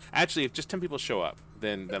sub. Actually, if just 10 people show up,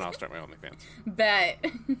 then I'll start my OnlyFans. Bet.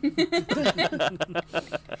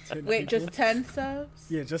 10 Wait, people? just 10 subs?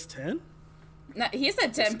 Yeah, just 10? No, he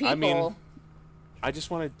said 10 people. I mean, I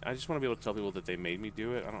just want to be able to tell people that they made me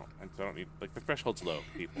do it. I don't need, like, the threshold's low,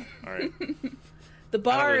 people. All right. The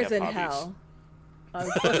bar really is have in hobbies.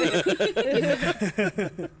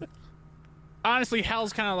 hell. Honestly,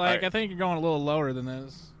 hell's kind of like Alright. I think you're going a little lower than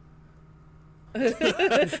this.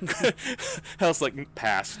 Hell's like,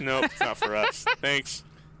 pass. Nope, it's not for us. Thanks.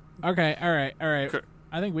 Okay, all right. Cr-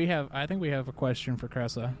 I think we have a question for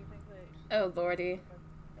Kresa. Oh, lordy.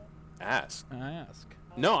 Ask. I ask.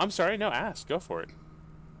 No, I'm sorry. No, ask. Go for it.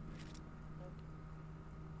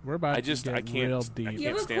 We're about I to get can't. real I deep. You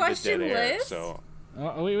have can't a stand the question dead air. list? So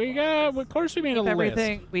We got. Of course, we made a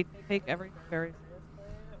Everything we take everything very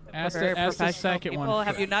Ask We're very the professional second people. one.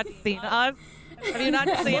 Have you not seen us? Have you not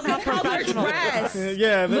seen how professional? dressed.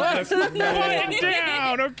 Yeah, that's Button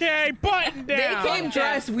down, okay? Button They down. came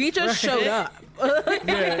dressed. We just showed up. You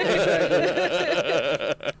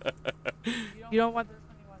don't want this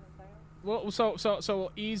when you want to say? Well, so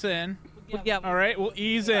we'll ease in. Well, yeah. All right, we'll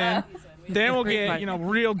ease in. Then we'll get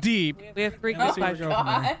real deep. We have three Let's good see where we questions. go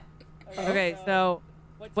from there. Okay, so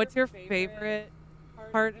what's your favorite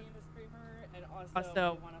part?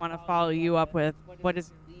 Also, want to follow you up with what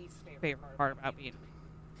is your least favorite part about being?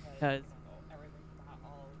 Because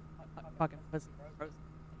fucking pussy.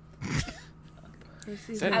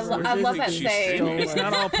 I love that She's saying. stealing It's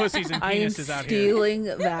not all pussies and I am penises out here. stealing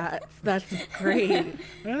that. That's great.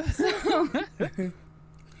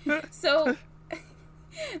 So,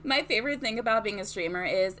 my favorite thing about being a streamer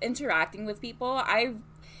is interacting with people. I've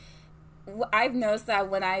noticed that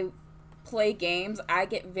when I play games, I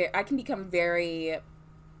can become very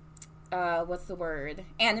what's the word?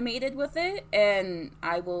 Animated with it, and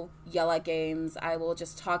I will yell at games. I will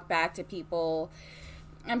just talk back to people.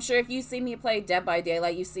 I'm sure if you see me play Dead by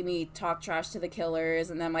Daylight, you see me talk trash to the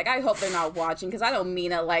killers, and I'm like, I hope they're not watching, because I don't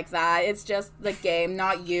mean it like that. It's just the game,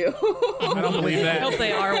 not you. I don't believe I that. hope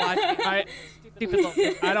they are watching. Stupid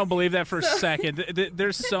little. I don't believe that for a second.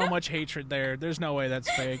 There's so much hatred there. There's no way that's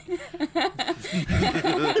fake.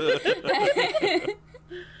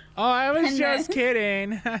 Oh, I was And just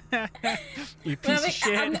kidding. You piece of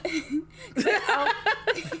shit.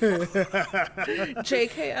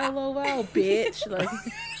 JK LOL, bitch.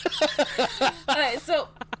 Like, So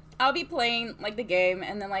I'll be playing like the game,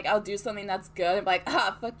 and then like I'll do something that's good. I'm like,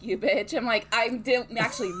 fuck you, bitch. I'm like, I didn't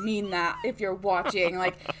actually mean that. If you're watching,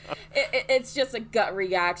 like, it's just a gut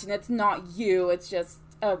reaction. It's not you. It's just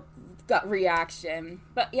a gut reaction.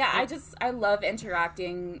 But yeah, I love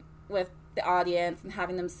interacting with the audience and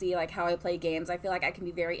having them see like how I play games. I feel like I can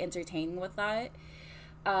be very entertaining with that.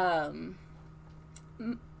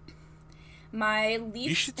 My least.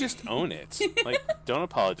 you should just own it. Like, don't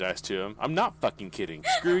apologize to him. I'm not fucking kidding.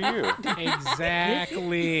 Screw you.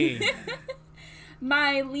 Exactly.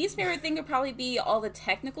 My least favorite thing would probably be all the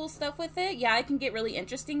technical stuff with it. Yeah, it can get really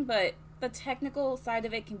interesting, but the technical side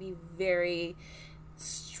of it can be very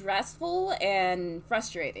stressful and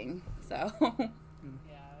frustrating. So,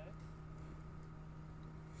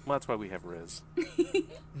 Well, that's why we have Riz.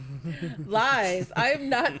 lies. I'm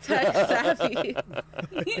not tech savvy.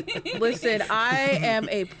 Listen, I am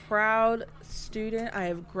a proud student. I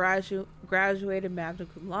have graduated magna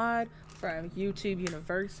cum laude from YouTube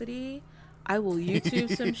University. I will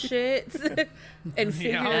YouTube some shit and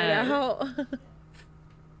figure Yeah. it out.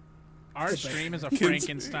 Our stream is a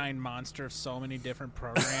Frankenstein monster of so many different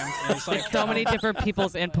programs. And it's like So many different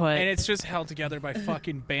people's input. and it's just held together by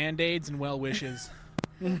fucking band-aids and well wishes.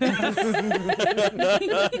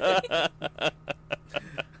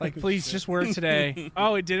 Like, please just work today.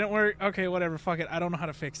 Oh, it didn't work? Okay, whatever, fuck it. I don't know how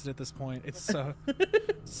to fix it at this point. It's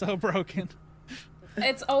so broken.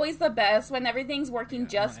 It's always the best when everything's working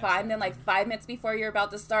just fine. Then, like 5 minutes before you're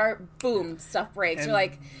about to start, boom, stuff breaks. And you're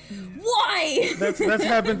like, why? That's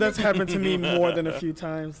happened to me more than a few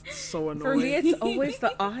times. It's so annoying. For me, it's always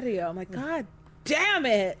the audio. I'm like, God damn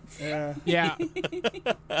it! Yeah.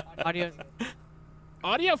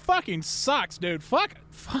 Audio fucking sucks, dude. Fuck.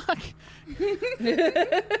 Like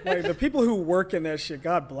the people who work in that shit,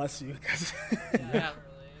 God bless you. 'Cause Yeah.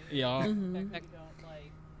 Yeah. Don't like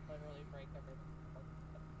literally break everything.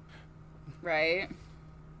 Right.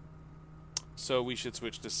 So we should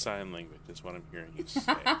switch to sign language, is what I'm hearing you say.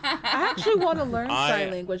 I actually want to learn I-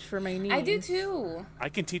 sign language for my niece. I do too. I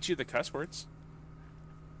can teach you the cuss words.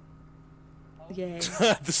 Yay.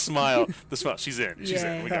 The smile. She's in. She's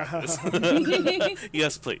in. We got this.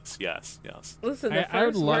 Yes, please. Yes. Listen, the I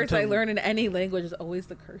would first love words to- I learn in any language is always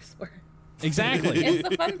the curse word. Exactly. It's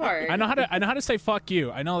the fun part. I know how to say fuck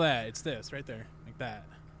you. I know that. It's this right there, like that.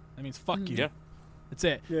 That means fuck you. Yeah. That's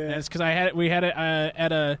it. Yeah. And it's because we had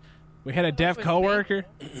a deaf coworker.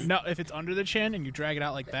 No, if it's under the chin and you drag it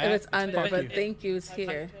out like that. If it's under, fuck but you. thank you is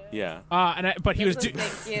here. Yeah. But he was. This is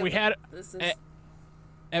thank you. We had This is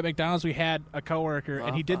at McDonald's. We had a coworker,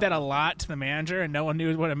 and he did that a lot to the manager, and no one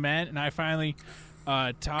knew what it meant. And I finally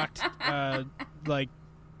talked like.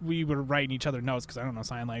 We were writing each other notes because I don't know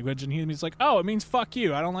sign language, and he was like, "Oh, it means fuck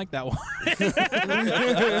you. I don't like that one."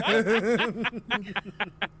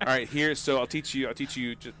 All right, here. So I'll teach you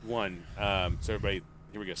just one. So everybody,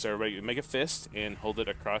 here we go. So everybody, make a fist and hold it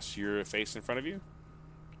across your face in front of you,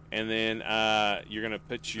 and then you're gonna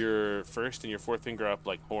put your first and your fourth finger up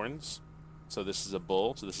like horns. So this is a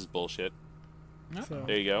bull. So this is bullshit. So,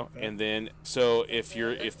 There you go. And then so if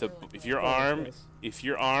your arm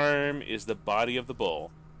is the body of the bull,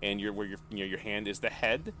 and your hand is the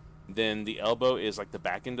head, then the elbow is like the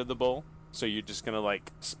back end of the bowl. So you're just gonna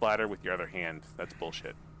like splatter with your other hand. That's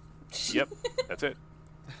bullshit. Yep, that's it.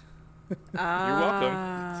 You're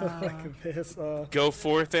welcome. so like this. Go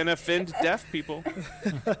forth and offend deaf people.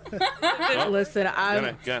 Listen,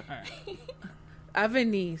 I Gonna- have a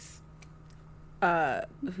niece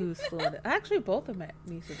who's fluent. Actually, both of my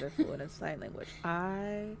nieces are fluent in sign language.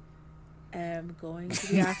 I am going to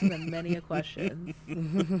be asking them many questions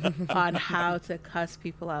on how to cuss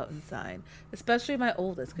people out in sign, especially my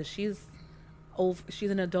oldest, because she's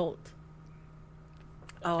an adult.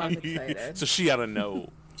 Oh, I'm excited. So she ought to know.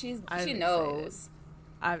 she I'm knows.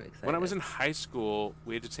 I'm excited. When I was in high school,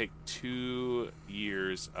 we had to take 2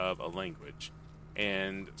 years of a language,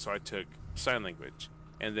 and so I took sign language.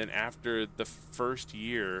 And then after the first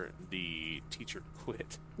year, the teacher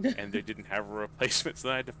quit, and they didn't have a replacement, so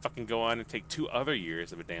then I had to fucking go on and take 2 other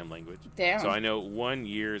years of a damn language. Damn. So I know 1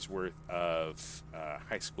 year's worth of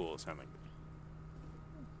high school sign language.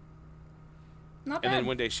 Not And bad. then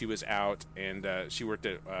one day she was out, and she worked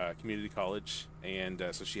at community college, and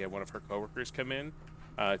so she had one of her coworkers come in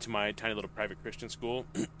to my tiny little private Christian school,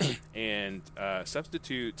 and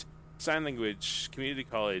substitute sign language community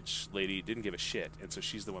college lady didn't give a shit, and so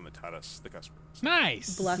she's the one that taught us the cuss words.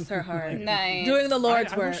 Nice. Bless her heart. Nice. Doing the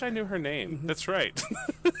Lord's I work. wish I knew her name. That's right.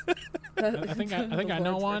 I think I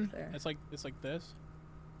know Lord's work one. there. It's like this.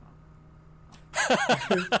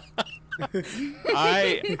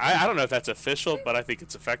 I don't know if that's official, but I think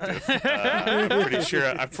it's effective. I'm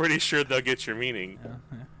pretty sure they'll get your meaning.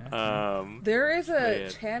 There is a Man.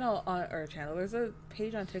 channel. There's a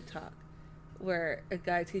page on TikTok where a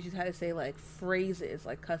guy teaches how to say like phrases,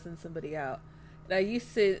 like cussing somebody out. And I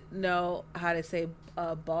used to know how to say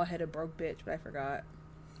bald-headed broke bitch, but I forgot.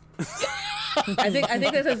 I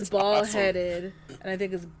think it says bald-headed, and I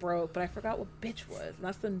think it's broke, but I forgot what bitch was. And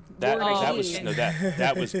that's the That word I was used. no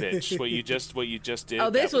that was bitch. What you just did.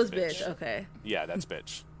 Oh, this that was bitch. Okay. Yeah, that's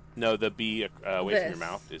bitch. No, the B away from your This.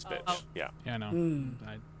 mouth is bitch. Yeah. Yeah, I know.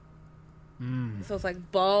 So it's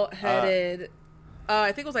like bald-headed.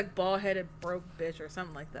 I think it was like bald-headed broke bitch or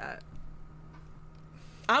something like that.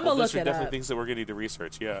 I'm Well, gonna those look are it definitely up. things that we're going to need to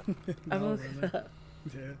research. Yeah. I'm gonna look it up.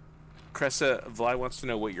 Yeah. Kresa, Vly wants to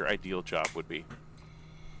know what your ideal job would be.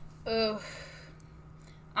 Ugh.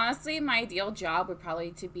 Honestly, my ideal job would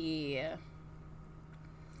probably to be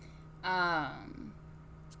That's a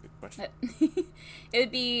good question. it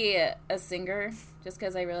would be a singer, just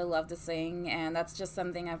because I really love to sing, and that's just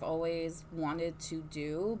something I've always wanted to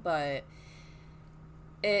do, but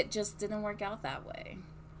it just didn't work out that way.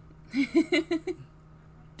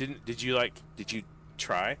 Did you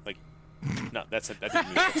try? Like, no, that didn't mean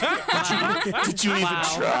that. Did you even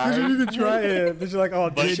try? Did you even try it? Did you like, oh,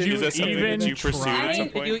 But did is you that something even that you pursued at some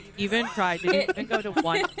try? Did you point? even try? Did you even go to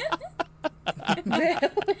one?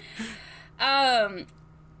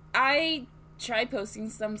 I tried posting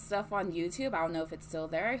some stuff on YouTube. I don't know if it's still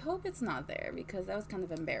there. I hope it's not there because that was kind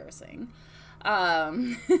of embarrassing. But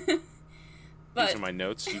These are my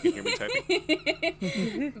notes. You can hear me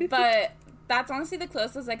typing. but that's honestly the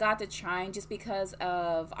closest I got to trying, just because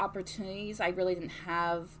of opportunities. I really didn't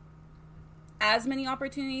have as many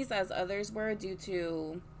opportunities as others were due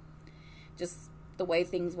to just the way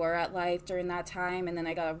things were at life during that time. And then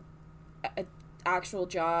I got a actual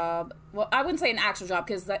job. Well, I wouldn't say an actual job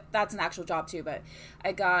because that's an actual job too, but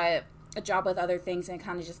I got a job with other things and it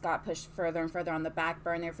kind of just got pushed further and further on the back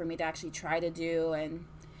burner for me to actually try to do, and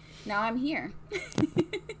now I'm here.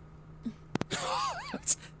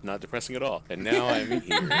 That's not depressing at all. And now I'm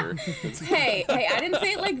here. Hey, I didn't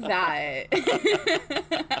say it like that.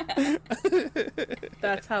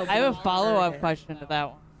 That's how. I have a follow-up question to that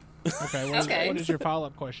one. Okay, what is your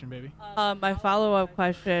follow-up question, baby? My follow-up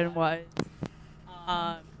question was,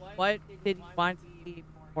 what did you want to be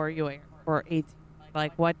before you were 18?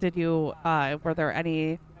 Like, what did you, were there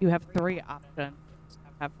any, you have 3 options.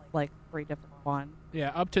 Have, like, 3 different ones.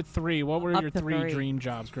 Yeah, up to 3. What were Up your to 3 3. dream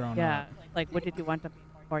jobs growing Yeah, up? like, what did you want to be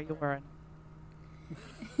before you were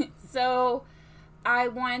So, I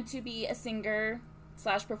wanted to be a singer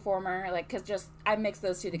 / performer, like, because just, I mixed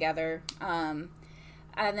those 2 together.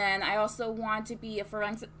 And then I also want to be a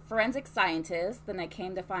forensic scientist. Then I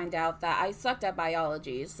came to find out that I sucked at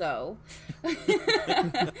biology, so.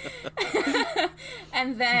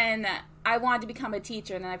 And then I wanted to become a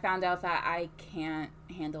teacher, and then I found out that I can't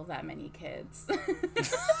handle that many kids.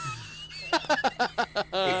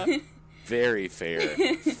 Very fair.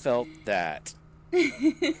 Felt that.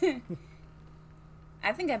 I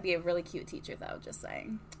think I'd be a really cute teacher, though, just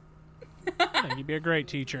saying. I think you'd be a great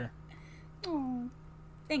teacher. Oh,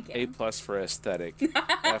 thank you. A+ for aesthetic.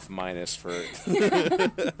 F- for...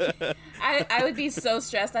 I would be so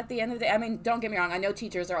stressed at the end of the day. I mean, don't get me wrong. I know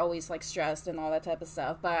teachers are always, like, stressed and all that type of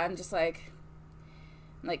stuff. But I'm just like,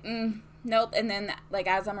 nope. And then, like,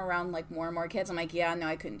 as I'm around, like, more and more kids, I'm like, yeah, no,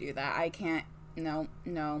 I couldn't do that. I can't. No.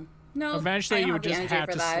 Eventually, you would just have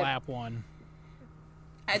to slap one.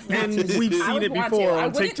 And we've seen it before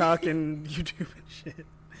on wouldn't- TikTok and YouTube and shit.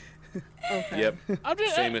 Okay. Yep. I'm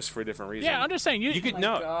just, Famous for a different reason. yeah, I'm just saying. You could Oh my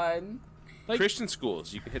no God. Like- Christian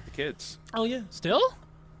schools. You can hit the kids. Oh yeah. Still?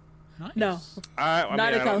 Nice. No. I Not mean, in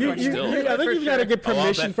I don't know California. still. I think you've got to get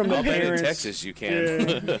permission from the I'll bet in parents. Texas you can.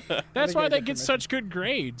 Yeah. That's why gotta they get get such good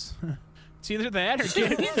grades. It's either that or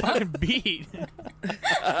get fucking beat.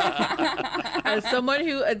 As someone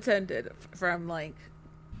who attended from like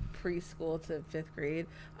preschool to 5th grade,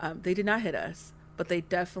 they did not hit us, but they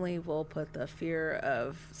definitely will put the fear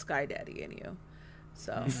of Sky Daddy in you.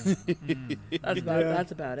 So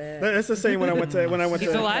that's about it. That's the same when I went to He's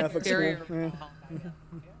a lot Catholic school. scarier. Yeah.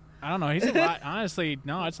 I don't know. He's a lot. Honestly,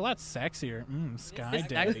 no, it's a lot sexier. Sky It's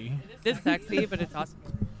Daddy. It's sexy, but it's also.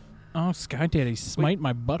 Oh, Sky Daddy, smite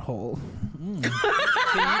my butthole.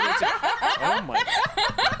 Oh my!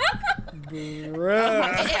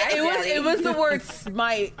 Bruh. It was the word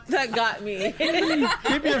smite that got me.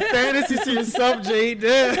 Keep your fantasies to yourself, Jade.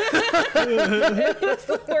 Yeah. It was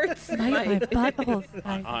the word My smite. butthole.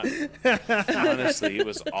 Honestly, it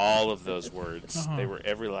was all of those words. They were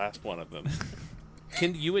every last one of them.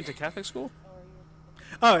 You went to Catholic school?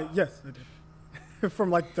 Oh yes, I did. From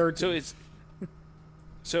like 13.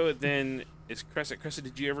 So then it's Kresa. Kresa,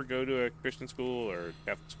 did you ever go to a Christian school or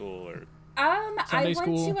Catholic school or? I Sunday went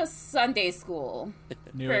school? to a Sunday school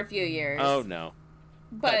for a few years. Oh no,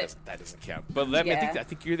 But that doesn't count. But I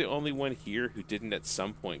think you're the only one here who didn't at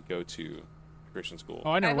some point go to Christian school.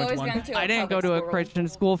 Oh, I never I've went to always one. gone to I didn't go public to a school. Christian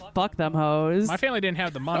school. Fuck them hoes. My family didn't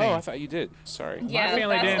have the money. Oh, I thought you did. Sorry. Yeah, My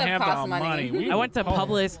family that didn't stuff have costs the money. money. I went to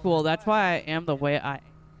public school. That's why I am the way I am.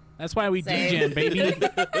 That's why we Same. DJing, baby.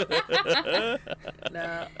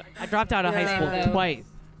 No. I dropped out of high school Yeah. twice.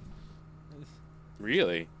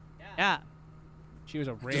 Really? Yeah. She was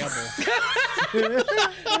a rebel. and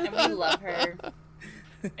we love her.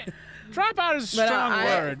 Drop out is a But strong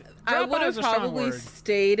word. I Drop would out have is a strong probably word.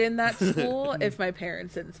 stayed in that school if my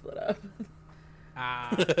parents didn't split up.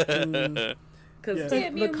 Because Yeah.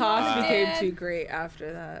 Damn the you, cost Mom, became Dad. too great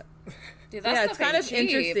after that. Dude, that Yeah, it's stuff kind ain't of cheap.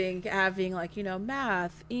 interesting having like,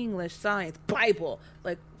 math, English, science, Bible.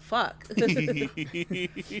 Like, fuck. I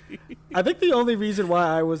think the only reason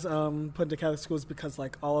why I was put into Catholic school is because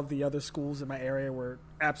like all of the other schools in my area were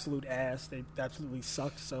absolute ass. They absolutely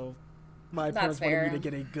sucked. So my That's parents wanted me fair. to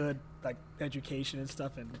get a good like education and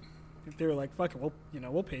stuff, and they were like, "Fuck it,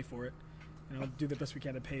 we'll pay for it. Do the best we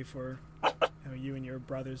can to pay for you and your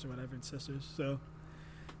brothers or whatever and sisters." So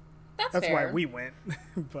that's fair. why we went.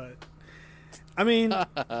 But I mean,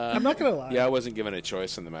 I'm not gonna lie. Yeah, I wasn't given a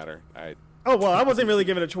choice in the matter. Oh well, I wasn't really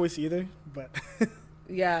given a choice either, but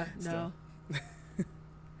Yeah, Still. no.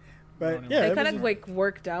 but yeah, It it kind was of like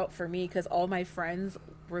worked out for me because all my friends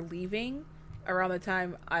were leaving around the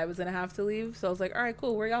time I was gonna have to leave. So I was like, all right,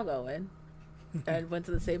 cool, where y'all going? And went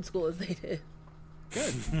to the same school as they did.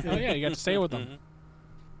 Good. Oh yeah, you got to stay with them.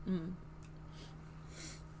 Mm.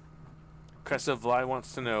 Kresa Vly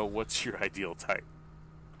wants to know, what's your ideal type?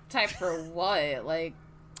 Type for what? Like,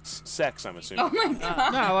 Sex, I'm assuming. oh my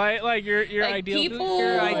god. No, like your Like ideal people,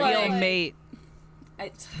 Your ideal like- mate.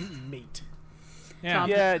 I, mate. Yeah.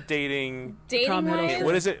 Yeah, dating. dating Tom wise, Hiddleston.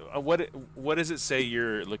 What is it? What does it say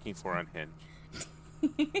you're looking for on Hinge?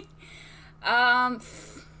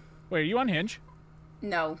 Wait, are you on Hinge?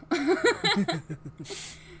 no.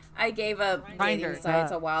 I gave up Grindr, dating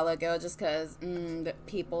sites a while ago just because the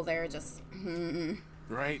people there just.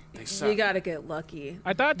 Right? They suck. You gotta get lucky.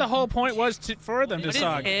 I thought the whole point was for them to What is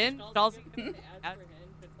suck. Hinge? It's also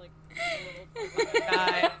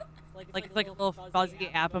guy. Like it's like a little fuzzy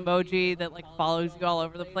app emoji that like follows you all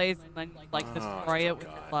over the place and then like destroy it with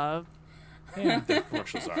your love. Their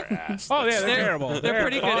commercials are ass. Oh yeah, they're They're- terrible. They're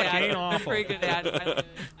pretty good fucking ads. They're awful. pretty good ads.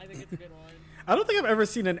 I think it's a good one. I don't think I've ever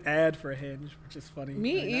seen an ad for Hinge, which is funny.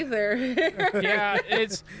 Me either. Yeah,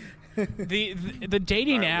 it's the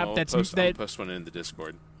dating app I'll that's post one in the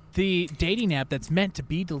Discord. the dating app that's meant to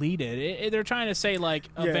be deleted. They're trying to say like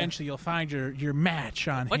Yeah. eventually you'll find your match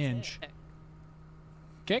on What's Hinge. it?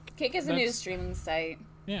 Kick? Kick is a new That's- streaming site.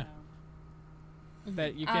 Yeah.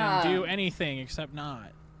 That you can do anything except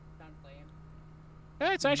not. Sounds lame.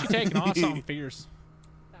 Yeah, it's actually taking off some figures.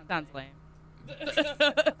 Sounds lame.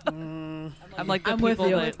 Mm, I'm like the I'm with people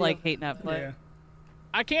you, that with you. like hate Netflix. yeah.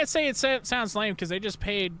 I can't say it sounds lame because they just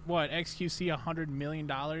paid XQC $100 million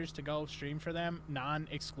to go stream for them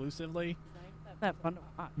non-exclusively. That fun to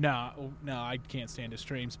watch. No, I can't stand his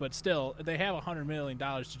streams, but still, they have $100 million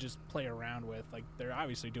to just play around with. Like they're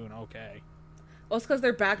obviously doing okay. Well, it's because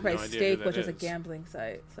they're backed by No idea who Stake, that which is a is. gambling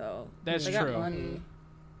site. So That's they true. got money.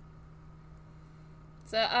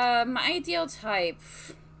 So, my ideal type,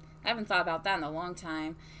 I haven't thought about that in a long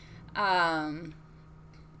time. I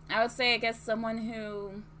would say, I guess, someone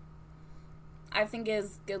who I think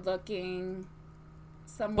is good looking.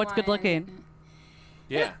 Someone. What's good looking?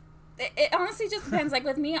 Yeah. It honestly just depends. Like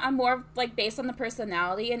with me, I'm more like based on the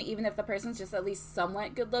personality, and even if the person's just at least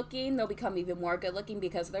somewhat good looking, they'll become even more good looking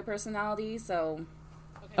because of their personality. So,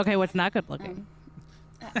 Okay, what's not good looking?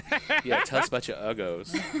 Yeah, tell us about your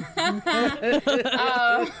uggos.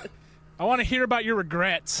 I want to hear about your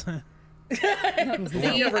regrets. see, I was-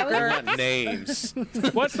 I want names.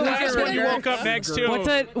 What's the last one you woke up next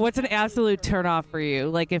to? What's an absolute turnoff for you?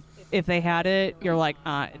 Like if they had it, you're like,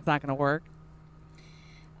 it's not gonna work.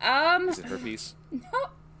 Is it herpes?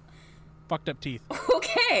 Fucked up teeth.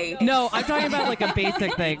 okay. No, I'm talking about like a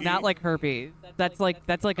basic thing, not like herpes. That's like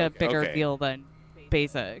a bigger okay. deal than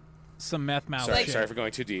basic. Some meth mouth Sorry, shit. sorry for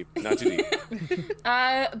going too deep. Not too deep.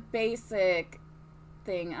 Basic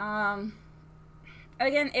thing.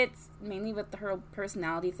 Again, it's mainly with her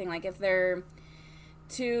personality thing. Like if they're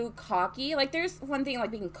too cocky, like there's one thing like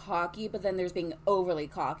being cocky, but then there's being overly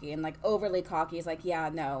cocky, and like overly cocky is like, yeah,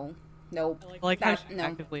 no, nope. Like how That- she's no.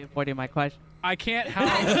 actively avoiding my question. I can't No,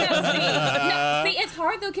 help. see, it's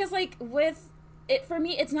hard though, because like with it for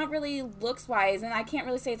me, it's not really looks wise, and I can't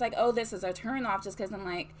really say it's like, oh, this is a turn off, just because I'm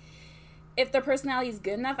like, if their personality is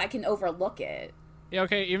good enough, I can overlook it. Yeah,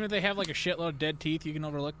 okay, even if they have like a shitload of dead teeth, you can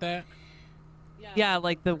overlook that. Yeah,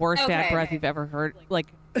 like the worst Okay, bad breath okay. you've ever heard. Like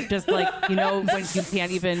just like when you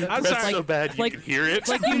can't even. I'm That's sorry. so bad you like- can hear it.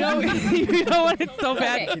 Like you know when it's so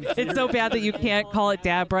bad. Okay. It's so bad that you can't call it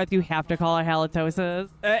dad breath. You have to call it halitosis.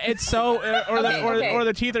 It's so, Okay. or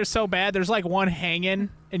the teeth are so bad. There's like one hanging,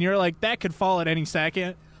 and you're like, that could fall at any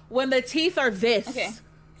second. When the teeth are this. Okay.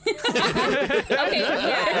 Okay,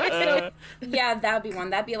 yeah. So, yeah, that would be one.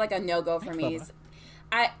 That'd be like a no-go for me.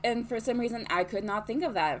 And for some reason, I could not think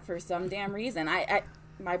of that for some damn reason.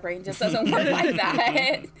 My brain just doesn't work like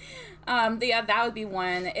that. Yeah, that would be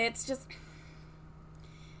one. It's just,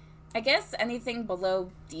 I guess anything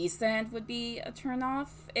below decent would be a turnoff.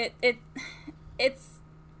 It's,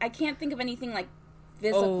 I can't think of anything like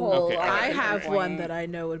physical. Okay, like, I at have that one point. that I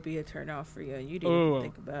know would be a turn off for you, and you didn't Ooh. even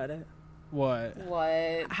think about it. What?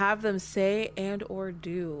 What? Have them say and or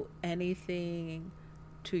do anything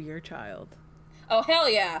to your child. Oh, hell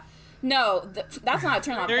yeah. No, that's not a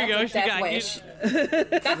turn off. There you That's go. a She death got you. wish.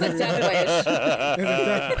 That's a death wish. There's a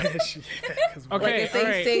death wish. Yeah, 'cause Okay, Like if they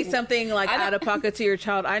alright. say something like I don't- out of pocket to your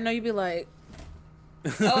child, I know you'd be like,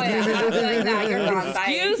 Oh, yeah. I'd be like, nah, you're gone. Bye.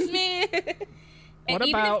 "Excuse me." And What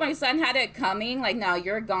even about- if my son had it coming, like, no,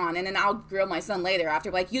 you're gone, and then I'll grill my son later after,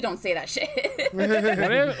 like, you don't say that shit.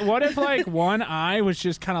 What if like one eye was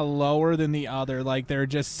just kind of lower than the other, like they're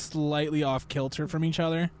just slightly off kilter from each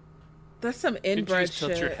other? That's some Did you inbred just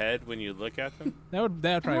tilt shit. your head when you look at them?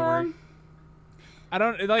 That'd probably work. I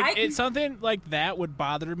don't like I- it's something like that would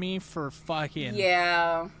bother me for fucking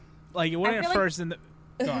Yeah. like it wouldn't feel at like- first in the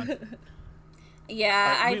go on.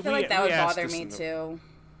 Yeah, we- I feel we- like that we would asked bother this me in the- too.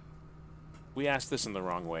 We asked this in the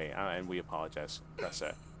wrong way, and we apologize.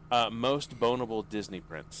 Kresa. Most bonable Disney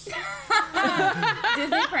prince.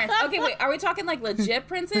 Disney prince. Okay, wait, are we talking like legit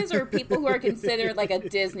princes or people who are considered like a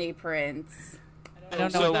Disney prince? I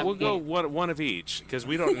don't know So what that we'll go means. one of each because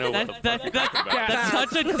we don't know what the fuck we're talking about. That's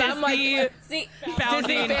such a Disney See,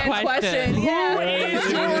 founding fan question. question. Who Yeah.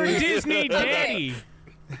 is your Disney daddy?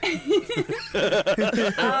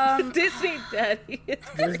 Disney daddy.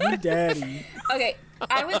 Disney daddy. okay,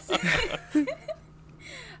 I would say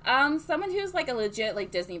someone who's like a legit like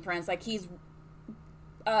Disney prince, like he's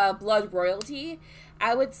blood royalty.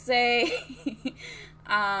 I would say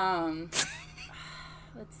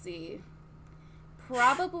let's see.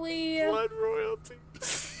 Probably Blood royalty.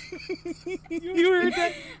 You heard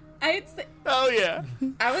that? I'd say, Oh yeah.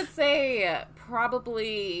 I would say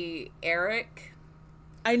probably Eric.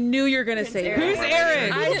 I knew you were gonna say Eric. Who's that.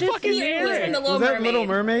 Eric? I just fucking He was Eric? from the Little Was that Mermaid. Little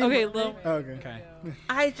Mermaid? Okay, Lil. Oh, okay. Okay.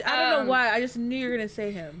 I don't know Um, why. I just knew you were gonna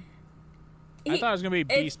say him. I thought it was gonna be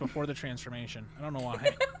it's- Beast before the transformation. I don't know why.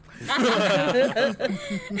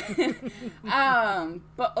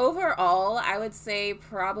 But overall, I would say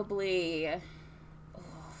probably.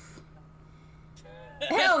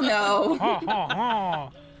 Hell no. Ha, ha, ha.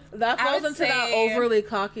 That I falls would into that say- overly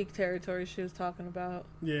cocky territory she was talking about.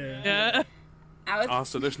 Yeah. Yeah. I would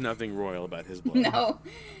Also, there's nothing royal about his blood. no.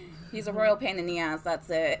 He's a royal pain in the ass. That's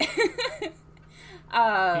it.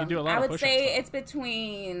 You do a lot I of would push-ups, say though. it's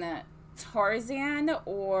between Tarzan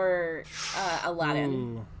or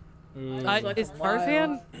Aladdin. Ooh. Ooh. Like Is a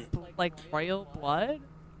Tarzan like royal blood?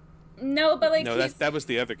 No, but like No, he's, that was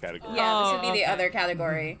the other category. yeah, this would be Oh, the okay. other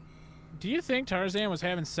category. Do you think Tarzan was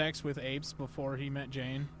having sex with apes before he met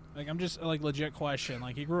Jane? Like, I'm just like legit question.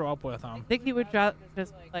 Like, he grew up with them, I think he would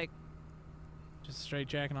just like just straight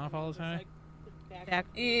jacking off all the time. jack.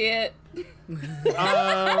 Yeah.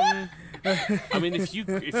 I mean, if you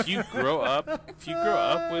grow up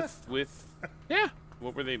with Yeah,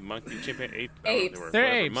 what were they, monkey, chimpanzee, ape? Apes. They're whatever,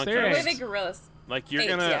 apes, monkey. they're What are apes. they gorillas? Like you're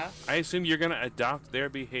Apes, gonna, yeah. I assume you're gonna adopt their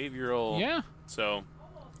behavioral. yeah. So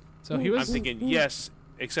So he I'm was thinking yes,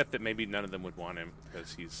 except that maybe none of them would want him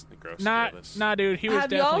because he's gross. not, fearless. nah, dude. He was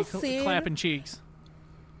Have y'all definitely seen- clapping cheeks.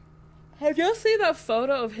 Have y'all seen that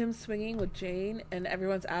photo of him swinging with Jane and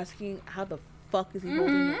everyone's asking how the fuck is he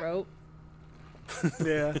holding the rope?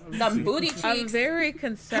 Yeah. Some booty cheeks. I'm very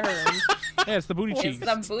concerned. Yeah, it's the booty It's cheeks.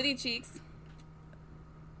 some booty cheeks.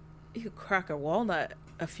 You could crack a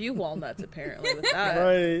few walnuts apparently with that.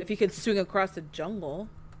 Right. If you could swing across the jungle.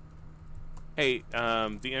 Hey,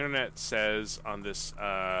 the internet says on this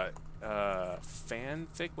fanfic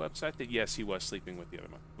website that yes, he was sleeping with the other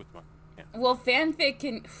with one. Yeah. Well, fanfic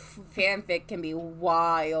can be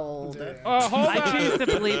wild. Oh, hold I on. choose to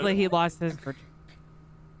believe that he lost his virginity.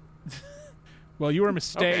 Well, you were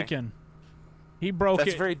mistaken. He broke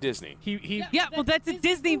That's it. very Disney. He Yeah, well, that's a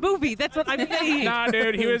Disney movie. That's what I'm saying. Nah,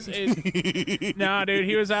 dude, he was. Nah, dude,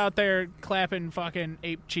 he was out there clapping fucking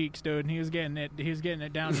ape cheeks, dude. And he was getting it. He was getting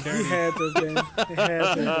it down and He dirty. had to, man. He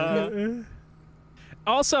had to.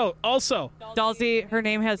 Also, Dalsy, her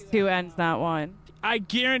name has two N's, not one. I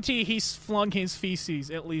guarantee he's flung his feces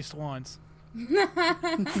at least once.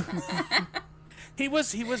 He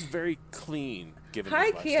was very clean. Given Hi,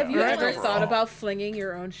 his Key, have you lifestyle. ever Right. thought about flinging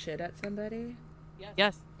your own shit at somebody?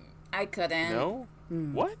 Yes. I couldn't. No.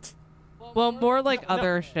 Hmm. What? Well, more like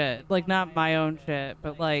other shit. Like, not my own shit,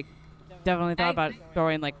 but like, definitely thought about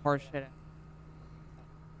throwing like horse shit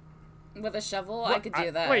in. With a shovel, I could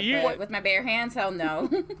do that. wait, you- but what- with my bare hands, hell no.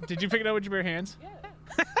 Did you pick it up with your bare hands?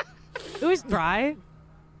 It was dry.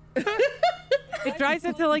 It dries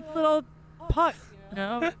into like little pucks, you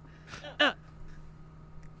know?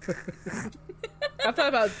 I've thought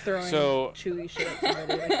about throwing So- chewy shit at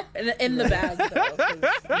somebody. Like, in the bag, though.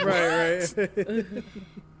 'cause- Right.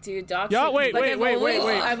 Dude, dog Yo, shit wait, can be-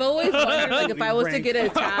 wait. I've always wondered, like, if I was to Rank. get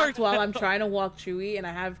attacked while I'm trying to walk Chewy and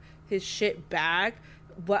I have his shit back,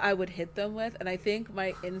 what I would hit them with. And I think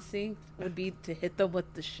my instinct would be to hit them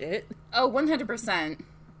with the shit. Oh, 100%.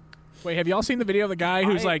 Wait, have y'all seen the video of the guy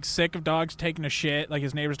who's like sick of dogs taking a shit, like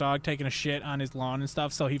his neighbor's dog taking a shit on his lawn and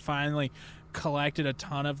stuff? So he finally collected a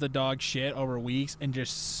ton of the dog shit over weeks and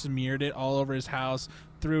just smeared it all over his house,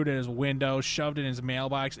 threw it at his window, shoved it in his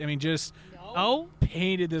mailbox. I mean, just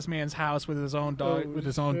painted this man's house with his own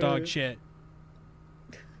dog shit.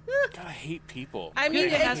 God, I hate people. I mean,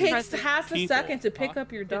 Yeah. it takes half a People. second to pick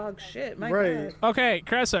up your dog's shit. My Right. God. Okay,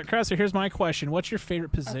 Kresa, here's my question. What's your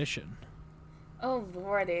favorite position? Oh,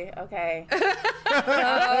 lordy. Okay.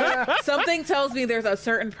 Something tells me there's a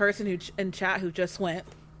certain person in chat who just went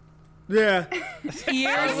Yeah.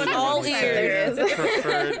 ears, all ears.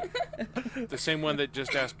 Preferred. The same one that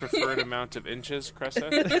just asked preferred amount of inches, Kresa.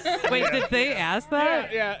 Wait, did they ask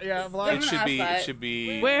that? Yeah. It should be. outside. It should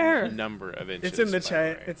be. Where? Number of inches. It's in the by the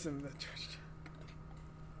chat. way. It's in the chat.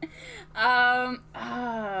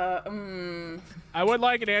 I would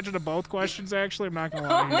like an answer to both questions, actually. I'm not going to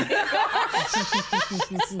lie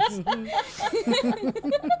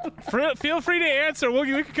to you. Feel free to answer. We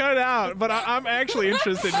can cut it out, but I'm actually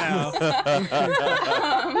interested now.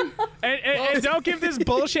 And don't give this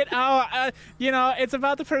bullshit. It's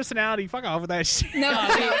about the personality. Fuck off with that shit. No.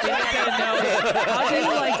 I'll just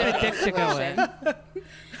like the dick to go in.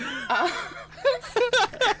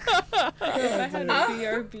 If I had a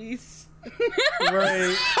BRB.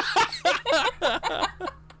 Right.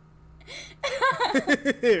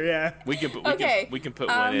 Yeah. We can put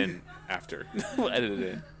one in after. We'll edit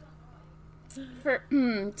it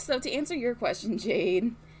in. So to answer your question,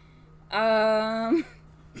 Jade, I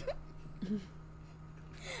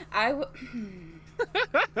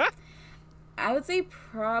would say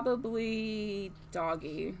probably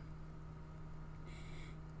doggy.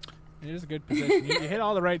 It is a good position. You hit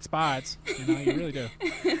all the right spots. You really do.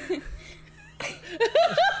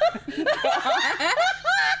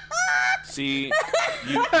 See,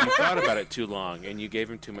 you thought about it too long, and you gave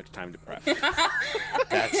him too much time to prep.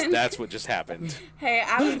 That's what just happened. Hey,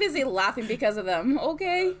 I was busy laughing because of them.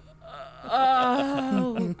 Okay.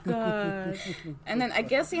 Oh God. And then I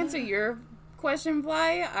guess to answer your question,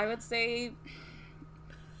 Fly, I would say,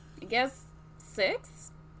 I guess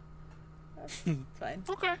 6. It's fine.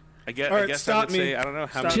 Okay. I guess All right, I would stop me. say I don't know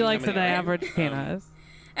how many. She likes how an many- average penis.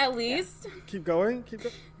 At least. Keep going.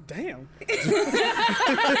 Damn. Let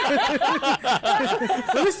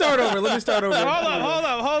me start over.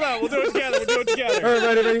 Hold on. We'll do it together. All right,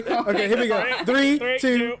 ready? Okay, here we go. 3,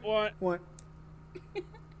 2, 1. 1.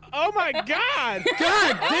 Oh my God!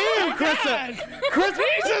 God damn, Kresa!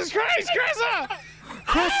 Jesus Christ,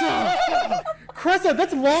 Kresa,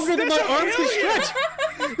 that's longer than my arms can stretch.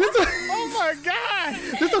 Oh my God!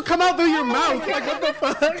 This will come out through your mouth. Like, what the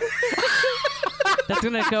fuck? That's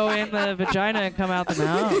gonna go in the vagina and come out the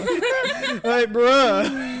mouth. Like,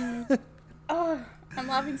 bruh. Oh, I'm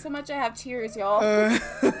laughing so much I have tears, y'all.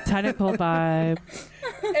 Tentacle vibe.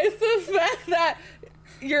 It's the fact that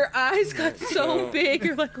your eyes got so big.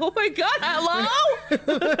 You're like, oh my God, hello?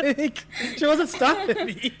 Like, she wasn't stopping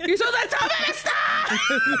me. You're supposed to tell me to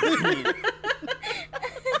stop!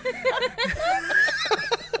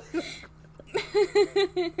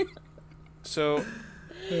 So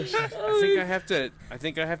I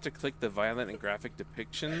think I have to click the violent and graphic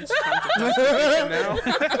depictions concentration now.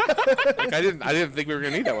 Like I didn't think we were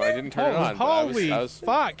gonna need that one. I didn't turn it on. but Holy I was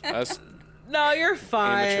fuck! No, you're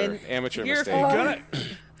fine. amateur You're mistake. fine.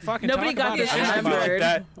 Fucking Nobody talk got about this it. I feel like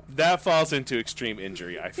remembered. that falls into extreme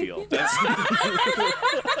injury. I feel. That's,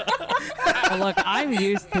 But look, I'm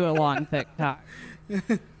used to a long, thick cock.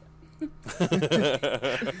 So, I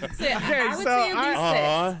would say at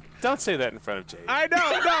least 6. don't say that in front of Jade. I know.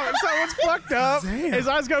 So what's fucked up is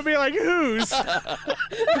I was gonna be like, whose? What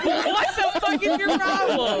the fuck is your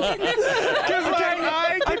problem? Because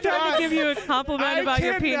I'm trying to give you a compliment about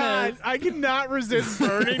your penis. I cannot resist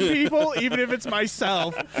burning people, even if it's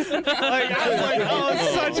myself. Like I was like, oh,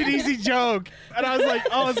 it's such an easy joke, and I was like,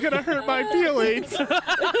 oh, it's gonna hurt my feelings.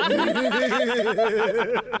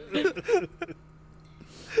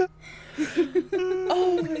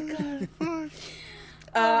 Oh my God.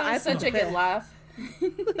 I had such a good laugh.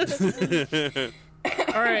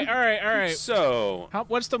 All right. So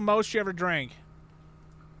What's the most you ever drank?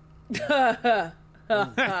 I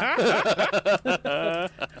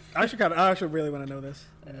actually really want to know this.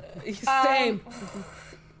 Same.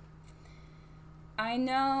 I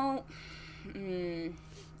know. I'm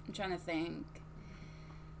trying to think.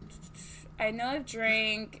 I know I've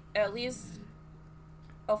drank at least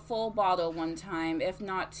a full bottle one time, if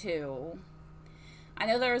not 2. I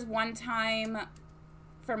know there was one time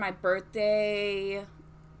for my birthday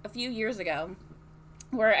a few years ago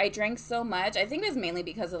where I drank so much. I think it was mainly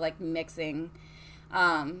because of like mixing,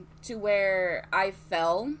 to where I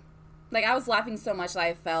fell. Like I was laughing so much that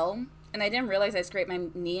I fell, and I didn't realize I scraped my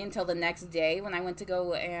knee until the next day when I went to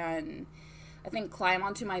go and I think, climb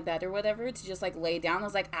onto my bed or whatever to just, like, lay down. I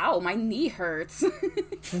was like, ow, my knee hurts.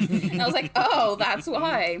 And I was like, oh, that's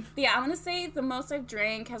why. But yeah, I'm going to say the most I've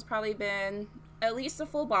drank has probably been at least a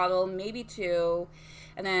full bottle, maybe 2,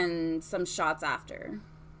 and then some shots after.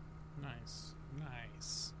 Nice.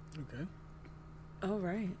 Okay. All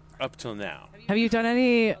right. Up till now. Have you done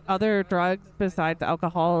any other drugs besides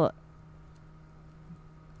alcohol?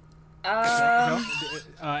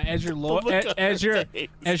 As your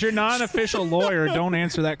as your non-official lawyer, don't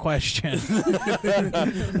answer that question.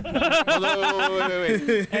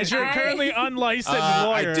 Wait. As your currently unlicensed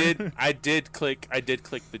lawyer, I did click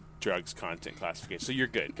the drugs content classification, so you're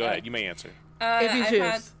good. Go ahead. You may answer. If you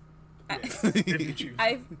choose. If you choose.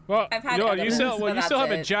 I've had you edibles, still but have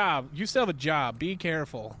that's a it. job. You still have a job. Be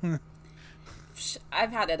careful.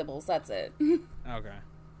 I've had edibles, that's it. Okay.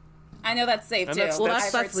 I know that's safe, And too. that's- Well,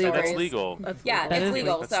 I've that's heard legal. That's stories. legal. Yeah, That it's is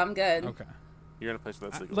legal, legal. so I'm good. Okay. You're in a place where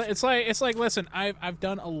that's legal. It's like listen, I've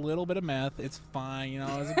done a little bit of meth. It's fine, it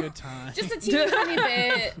was a good time. Just a teeny tiny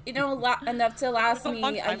bit, enough to last me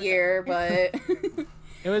a year, but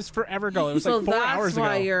It was forever ago. It was So like 4 hours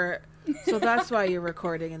ago. that's why you're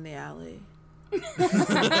recording in the alley.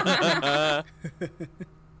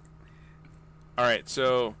 All right,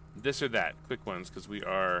 so this or that, quick ones, because we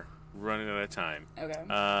are running out of time.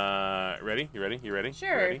 okay. Ready? You ready?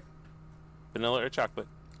 Sure. Ready? Vanilla or chocolate?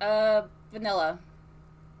 Vanilla,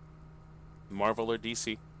 Marvel or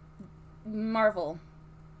DC? Marvel,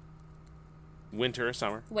 Winter or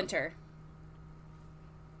summer? winter,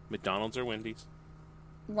 McDonald's or Wendy's?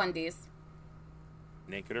 Wendy's,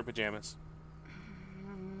 Naked or pajamas?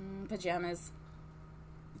 pajamas,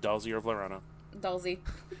 Dalsy or Vlerano? Dalsy.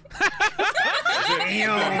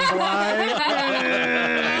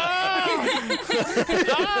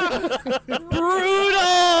 Brutal!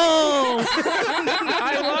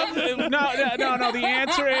 I love no. The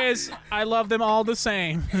answer is I love them all the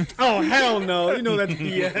same. Oh, hell no. You know that's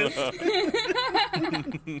BS.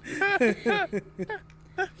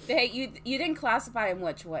 Hey, you didn't classify them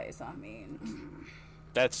which way, so I mean,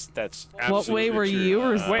 That's What absolutely way were true. you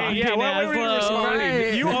responding? Wait, yeah, what way were you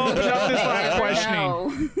responding? You opened up this line of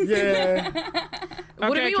questioning. no. Yeah.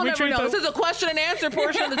 What do Okay, you can we never treat know? the- This is a question and answer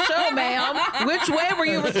portion of the show, ma'am. Which way were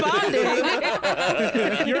you responding?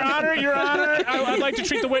 Your Honor, I'd like to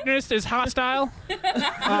treat the witness as hostile.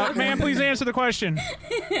 Ma'am, please answer the question.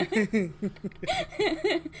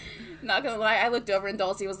 Not gonna lie, I looked over and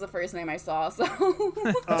Dulcie was the first name I saw, so.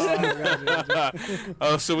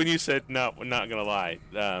 Oh, so when you said no, we're not gonna lie,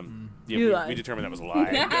 You we lied. determined that was a lie.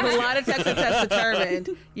 The lie detector test determined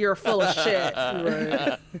you're full of shit.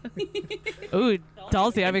 Right. Ooh,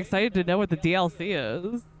 Dulcie, I'm excited to know what the DLC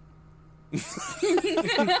is. And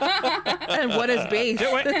what is base?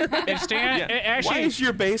 Why is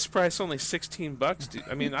your base price only $16, dude?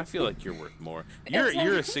 I mean, I feel like you're worth more. You're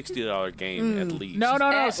a $60 game at least. No.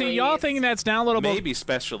 At See, y'all least. thinking that's downloadable. Maybe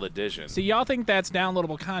special edition. See, y'all think that's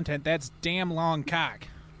downloadable content. That's damn long cock.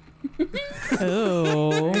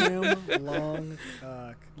 Oh. Damn long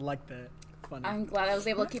cock. Like that. Funny. I'm glad I was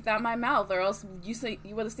able to keep that in my mouth, or else you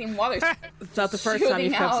would have seen water. It's not the first time you've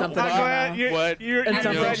Shooting kept out. something I'm in your glad mouth. you're, What? you're, And you're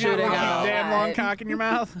something glad you're shooting having out. a damn long cock in your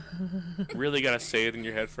mouth. Really gotta say it in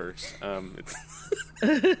your head first. All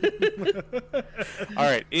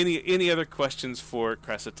right. Any other questions for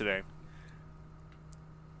Kresa today?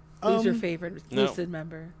 Who's your favorite No. Lucid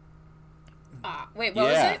member? Wait, what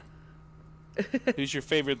was it? Who's your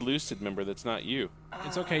favorite Lucid member that's not you?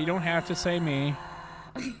 It's okay. You don't have to say me.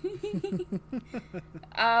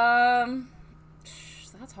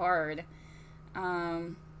 That's hard.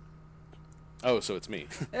 Oh, so it's me.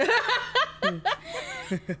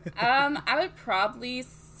 I would probably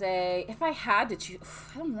say if I had to choose.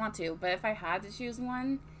 I don't want to, but if I had to choose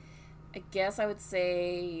one, I guess I would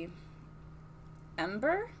say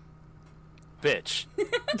Ember. Bitch.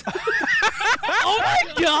 Oh my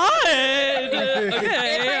god! If Okay,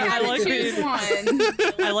 I had to choose one.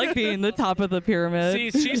 I like being the top of the pyramid.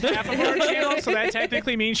 See, she's half of our channel, so that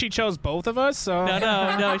technically means she chose both of us. So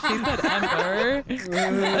No, she said Ember.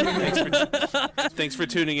 Thanks for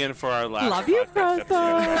tuning in for our last Love you, podcast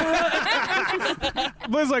Kresa.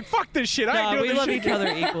 Liz like, fuck this shit. I ain't No, doing we this love shit. each other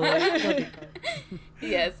equally.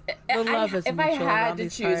 Yes. The love is if I mutual had on to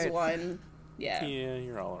these choose parts. one, yeah. Yeah,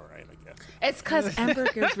 you're all alright, I guess. It's because Ember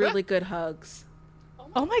gives really good hugs.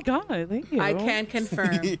 Oh my god, thank you. I can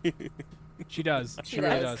confirm. She does. She She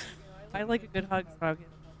really does. does. I like a good hug, so I'll get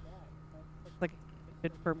like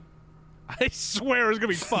good firm, I swear it's gonna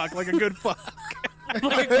be fuck like a good fuck.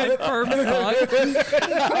 like a good firm hug.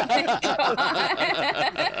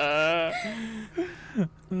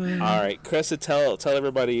 All right, Kresa, tell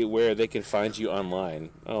everybody where they can find you online.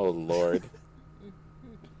 Oh Lord.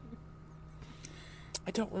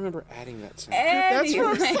 I don't remember adding that sound. That's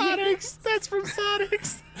from Anyway. Sonics. That's from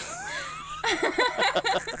Sonics.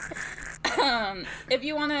 If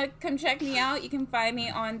you want to come check me out, you can find me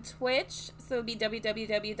on Twitch. So it'll be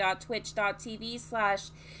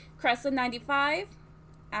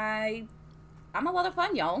www.twitch.tv/Kresa95. I'm a lot of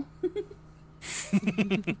fun, y'all.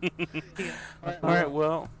 All right,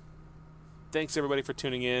 well, thanks everybody for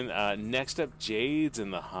tuning in. Next up, Jade's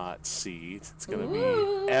in the hot seat. It's going to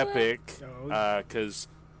Ooh. be epic because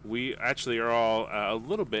we actually are all a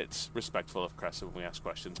little bit respectful of Kresa when we ask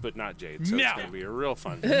questions, but not Jade. So No. it's going to be a real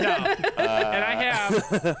fun. No. And I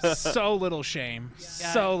have so little shame.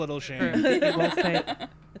 So little shame. We'll say.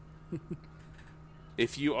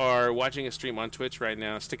 If you are watching a stream on Twitch right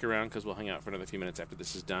now, stick around because we'll hang out for another few minutes after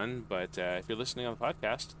this is done. But if you're listening on the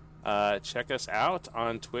podcast, check us out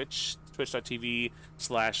on Twitch,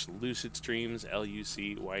 twitch.tv/LucidStreams,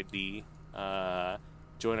 LUCYD.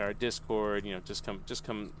 Join our Discord. You know, just come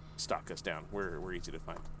stalk us down. We're easy to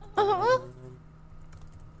find. Oh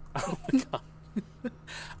my god!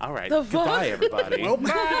 All right, goodbye, everybody. Well,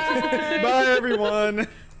 bye, everyone.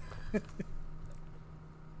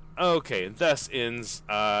 Okay, thus ends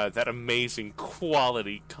that amazing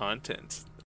quality content